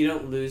one. You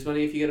don't lose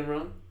money if you get them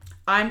wrong?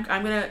 I'm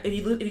gonna if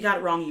you got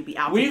it wrong, you'd be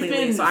out. We've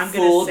been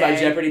fooled by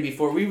Jeopardy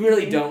before. We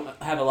really don't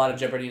have a lot of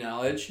Jeopardy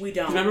knowledge. We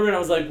don't. Remember when I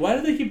was like, why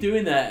do they keep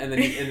doing that? And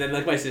then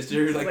like my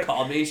sister like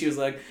called me. She was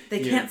like,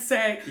 they can't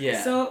say.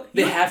 Yeah. So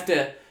they have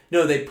to.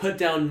 No, they put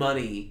down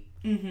money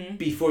mm-hmm.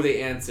 before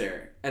they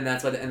answer, and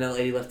that's why. And the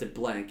lady left it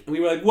blank. And we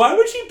were like, why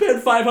would she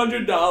put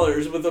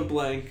 $500 with a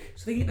blank?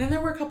 So and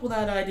there were a couple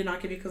that I did not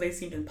give you because they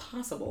seemed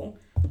impossible.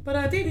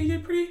 But David, you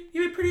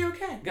did pretty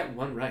okay. You got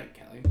one right,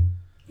 Kelly.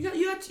 You got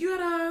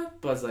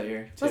Buzz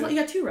Lightyear. You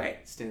got 2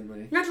 right.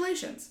 Stanley.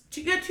 Congratulations.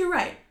 You got 2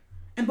 right.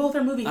 And both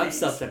are movie things. I'm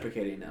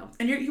self-deprecating now.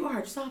 And you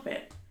are. Stop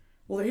it.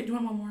 Well, do you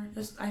want one more?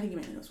 I think you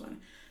might know this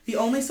one. The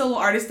only solo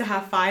artist to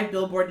have 5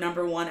 Billboard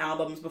 #1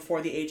 albums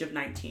before the age of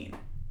 19.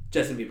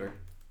 Justin Bieber.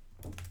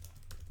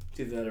 It's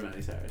either that or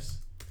Miley Cyrus.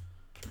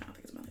 I don't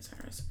think it's Miley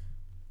Cyrus.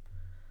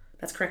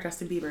 That's correct,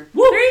 Justin Bieber.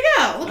 Woo! There you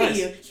go. Look nice. at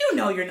you. You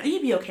know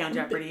you'd be okay on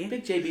Jeopardy.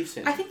 Big J Beef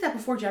fan. I think that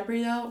before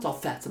Jeopardy though, it's all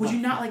facts. Would you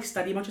not like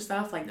study a bunch of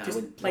stuff, like no,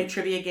 just play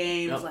trivia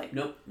games,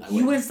 Nope.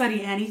 You wouldn't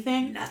study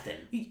anything. Nothing.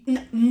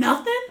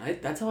 Nothing.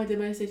 That's how I did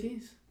my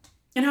SATs.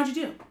 And how'd you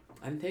do?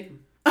 I didn't take them.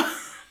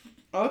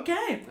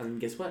 Okay.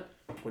 And guess what?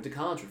 Went to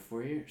college for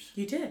 4 years.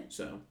 You did.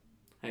 So,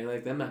 how you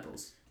like them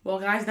apples? Well,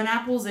 guys, them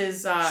apples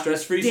is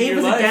stress-free. Dave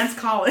is life. against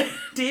college.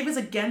 Dave is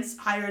against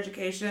higher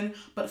education,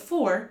 but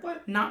for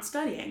what? Not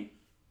studying.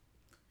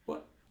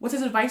 What? What's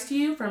his advice to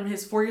you from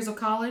his 4 years of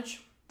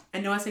college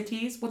and no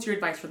SATs? What's your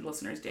advice for the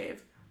listeners,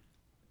 Dave?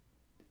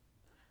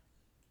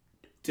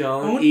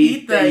 Don't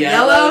eat the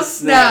yellow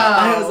snow.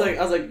 I was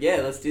like,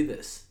 yeah, let's do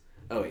this.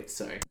 Oh wait,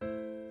 sorry.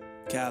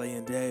 Callie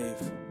and Dave,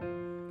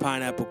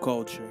 pineapple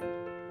culture.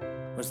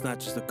 But it's not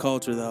just a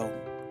culture though;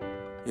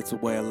 it's a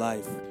way of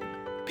life.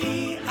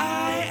 PINEAPPLE,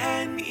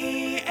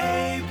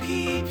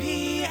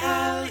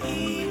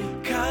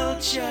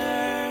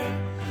 culture.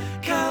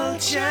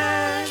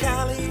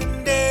 Callie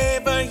and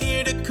Dave are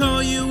here to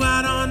call you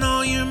out on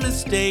all your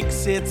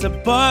mistakes. It's a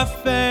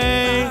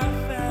buffet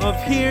of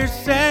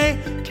hearsay.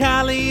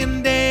 Callie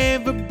and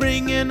Dave are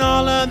bringing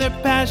all of their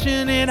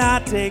passionate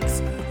hot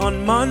takes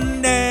on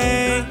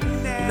Monday,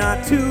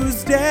 not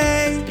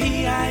Tuesday.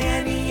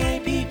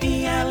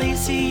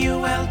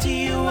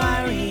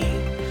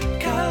 PINEAPPLECULTURE,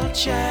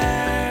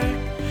 culture.